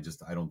 And I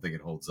don't think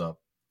it holds up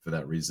for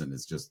that reason.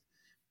 It's just,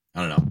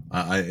 I don't know.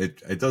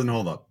 It doesn't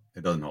hold up.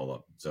 It doesn't hold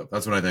up. So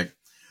that's what I think.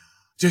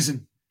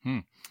 Jason.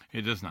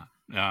 It does not.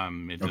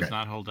 It does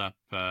not hold up.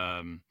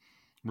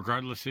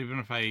 Regardless, even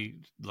if I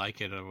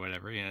like it or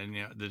whatever,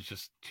 there's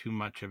just too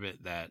much of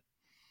it that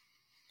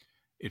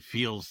it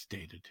feels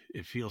dated.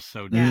 It feels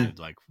so dated,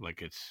 like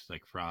it's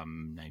like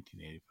from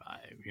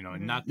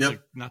 1985.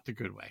 Not the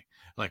good way.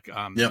 Like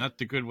not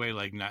the good way.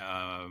 Like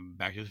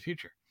Back to the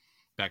Future.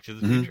 Back to the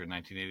Future,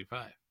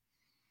 1985.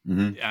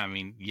 I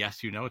mean,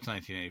 yes, you know it's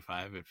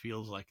 1985. It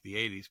feels like the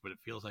 80s, but it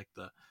feels like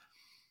the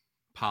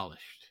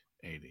polished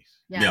 80s.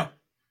 Yeah.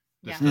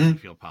 This doesn't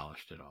feel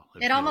polished at all.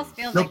 It almost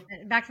feels like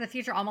Back to the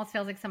Future almost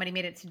feels like somebody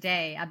made it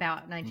today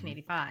about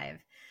 1985.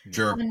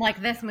 Sure.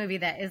 Unlike this movie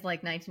that is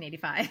like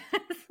 1985.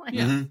 Like,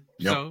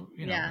 So,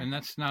 and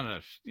that's not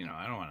a,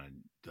 I don't want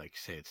to like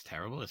say it's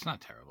terrible. It's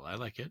not terrible. I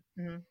like it.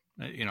 I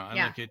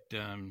like it.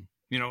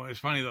 It's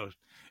funny though.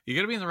 You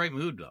got to be in the right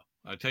mood though.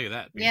 I'll tell you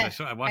that. Because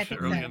I watched it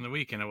earlier in the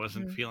week and I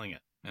wasn't feeling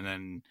it. And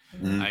then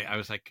I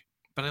was like,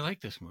 but I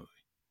like this movie.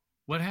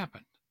 What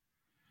happened?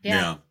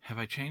 Yeah. Have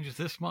I changed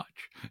this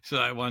much? So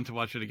I wanted to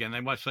watch it again. I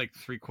watched like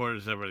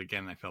 3/4 of it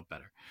again. And I felt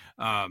better.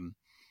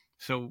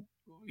 So,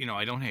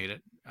 I don't hate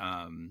it.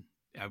 I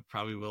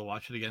probably will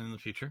watch it again in the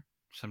future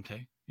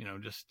someday.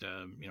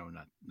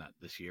 Not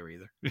this year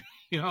either.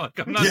 I'm not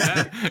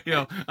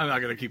that, I'm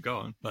not going to keep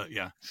going, but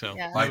yeah. So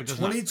by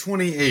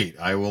 2028,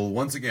 I will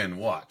once again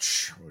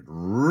watch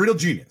Real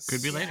Genius.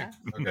 Could be later.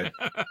 Okay.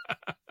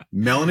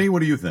 Melanie, what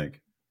do you think?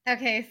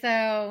 Okay.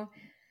 So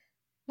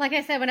like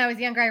I said, when I was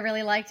younger, I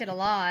really liked it a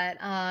lot.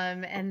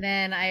 And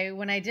then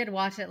when I did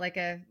watch it, like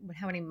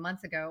how many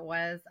months ago it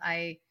was,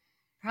 I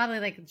probably,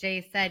 like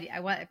Jay said,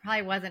 I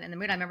probably wasn't in the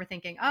mood. I remember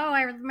thinking, oh,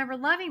 I remember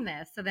loving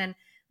this. So then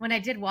when I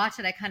did watch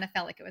it, I kind of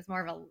felt like it was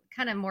more of a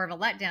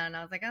letdown.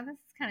 I was like, oh, this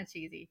is kind of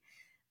cheesy.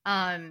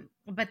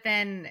 But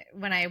then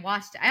when I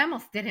watched it, I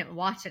almost didn't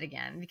watch it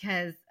again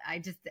because I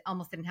just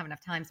almost didn't have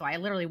enough time. So I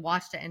literally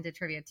watched it and did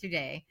trivia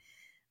today.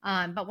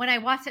 But when I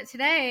watched it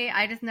today,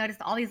 I just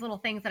noticed all these little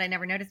things that I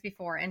never noticed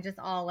before, and just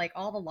all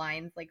the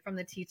lines like from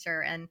the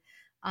teacher and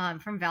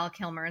from Val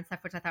Kilmer and stuff,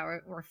 which I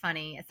thought were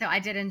funny. So I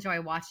did enjoy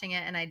watching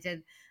it, and I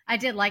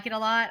did like it a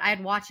lot.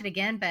 I'd watch it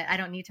again, but I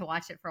don't need to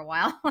watch it for a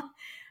while.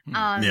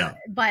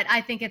 But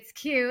I think it's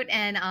cute,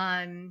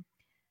 and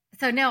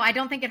so no, I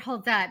don't think it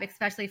holds up,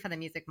 especially for the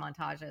music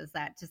montages.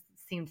 That just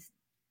seems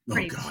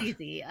pretty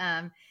cheesy.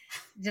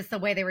 Just the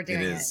way they were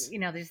doing it.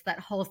 There's that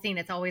whole scene.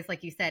 It's always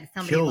like you said,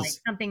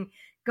 something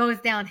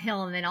goes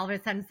downhill, and then all of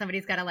a sudden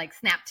somebody's got to like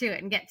snap to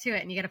it and get to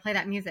it, and you got to play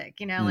that music.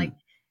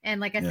 And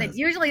like I said,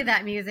 usually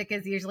that music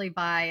is usually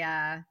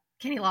by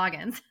Kenny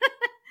Loggins.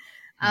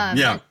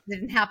 It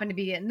didn't happen to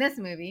be in this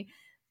movie.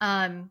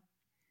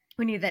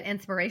 We need that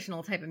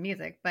inspirational type of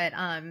music. But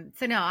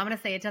so no, I'm going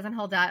to say it doesn't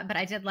hold up, but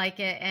I did like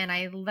it. And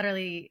I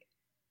literally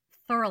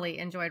thoroughly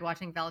enjoyed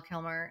watching Val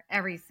Kilmer,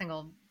 every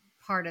single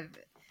part of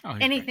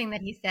anything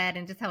that he said,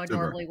 and just how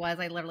adorable he was.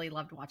 I literally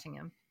loved watching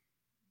him.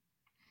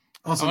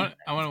 Awesome.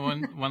 I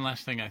want one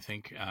last thing. I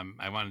think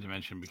I wanted to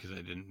mention because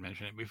I didn't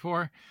mention it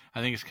before.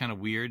 I think it's kind of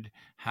weird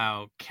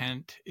how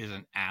Kent is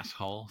an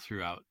asshole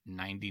throughout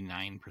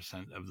 99%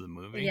 of the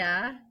movie.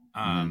 Yeah.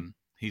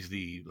 He's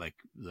the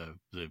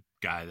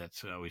guy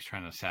that's always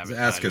trying to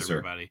sabotage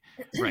everybody.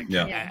 Right.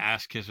 Yeah.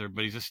 Ass kisser,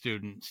 but he's a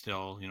student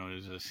still.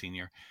 He's a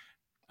senior.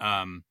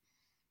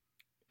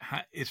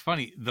 It's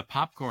funny. The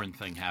popcorn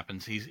thing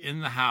happens. He's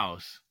in the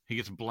house. He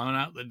gets blown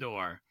out the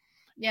door.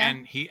 Yeah.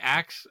 And he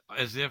acts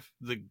as if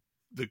the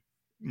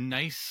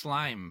nice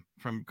slime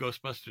from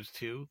Ghostbusters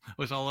 2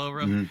 was all over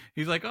him.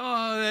 He's like,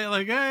 oh,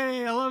 like,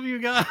 hey, I love you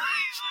guys.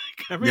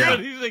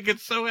 Everybody's like,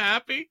 gets so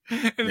happy.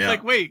 And it's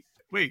like, wait,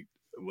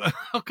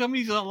 how come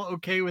he's all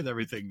okay with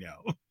everything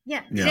now?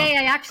 Yeah. Jay,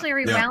 I actually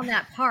rewound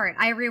that part.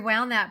 I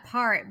rewound that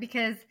part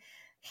because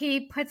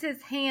he puts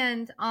his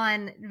hand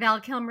on Val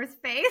Kilmer's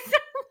face.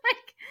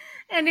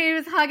 And he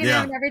was hugging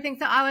him and everything.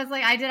 So I was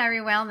like, I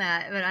rewound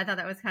that, but I thought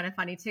that was kind of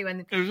funny too.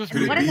 And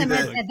one of them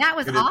said that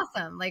was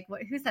awesome. Like,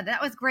 who said that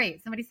was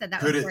great? Somebody said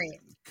that was great.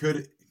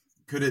 Could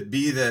it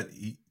be that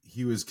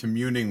he was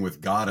communing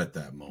with God at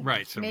that moment?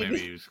 Right. So maybe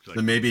he was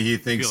like, maybe he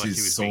thinks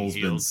his soul's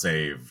been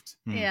saved.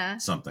 Yeah.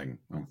 Something.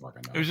 I don't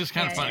fucking know. It was just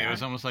kind of funny. It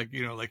was almost like,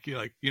 like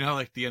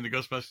the end of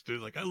Ghostbusters 2,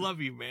 like, I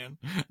love you, man.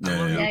 I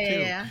love you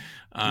too. Yeah.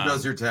 Who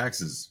does your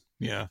taxes?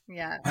 Yeah.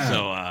 Yeah.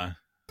 So,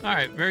 all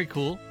right, very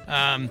cool.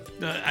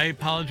 I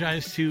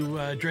apologize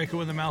to Draco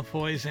and the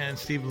Malfoys and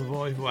Steve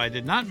Lavoie, who I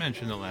did not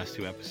mention the last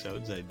 2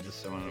 episodes. I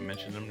just want to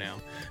mention them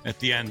now at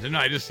the end. And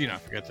I just,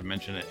 forgot to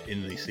mention it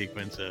in the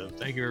sequence of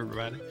thank you,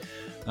 everybody.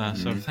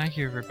 So thank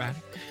you, everybody.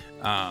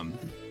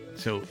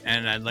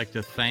 And I'd like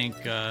to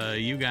thank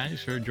you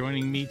guys for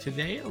joining me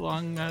today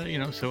along,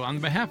 so on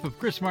behalf of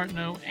Chris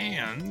Martineau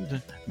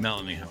and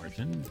Melanie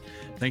Howerton,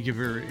 thank you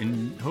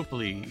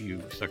hopefully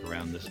you stuck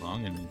around this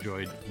long and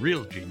enjoyed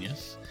Real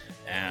Genius.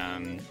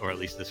 Or at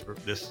least this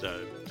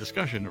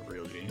discussion of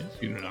Real Genius.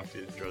 You don't have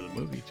to enjoy the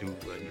movie to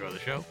enjoy the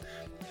show.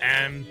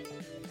 And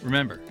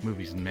remember,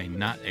 movies may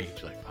not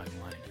age like fine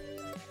wine,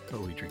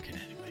 but we drink it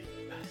anyway.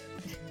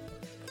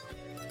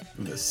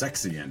 The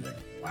sexy ending.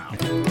 Wow.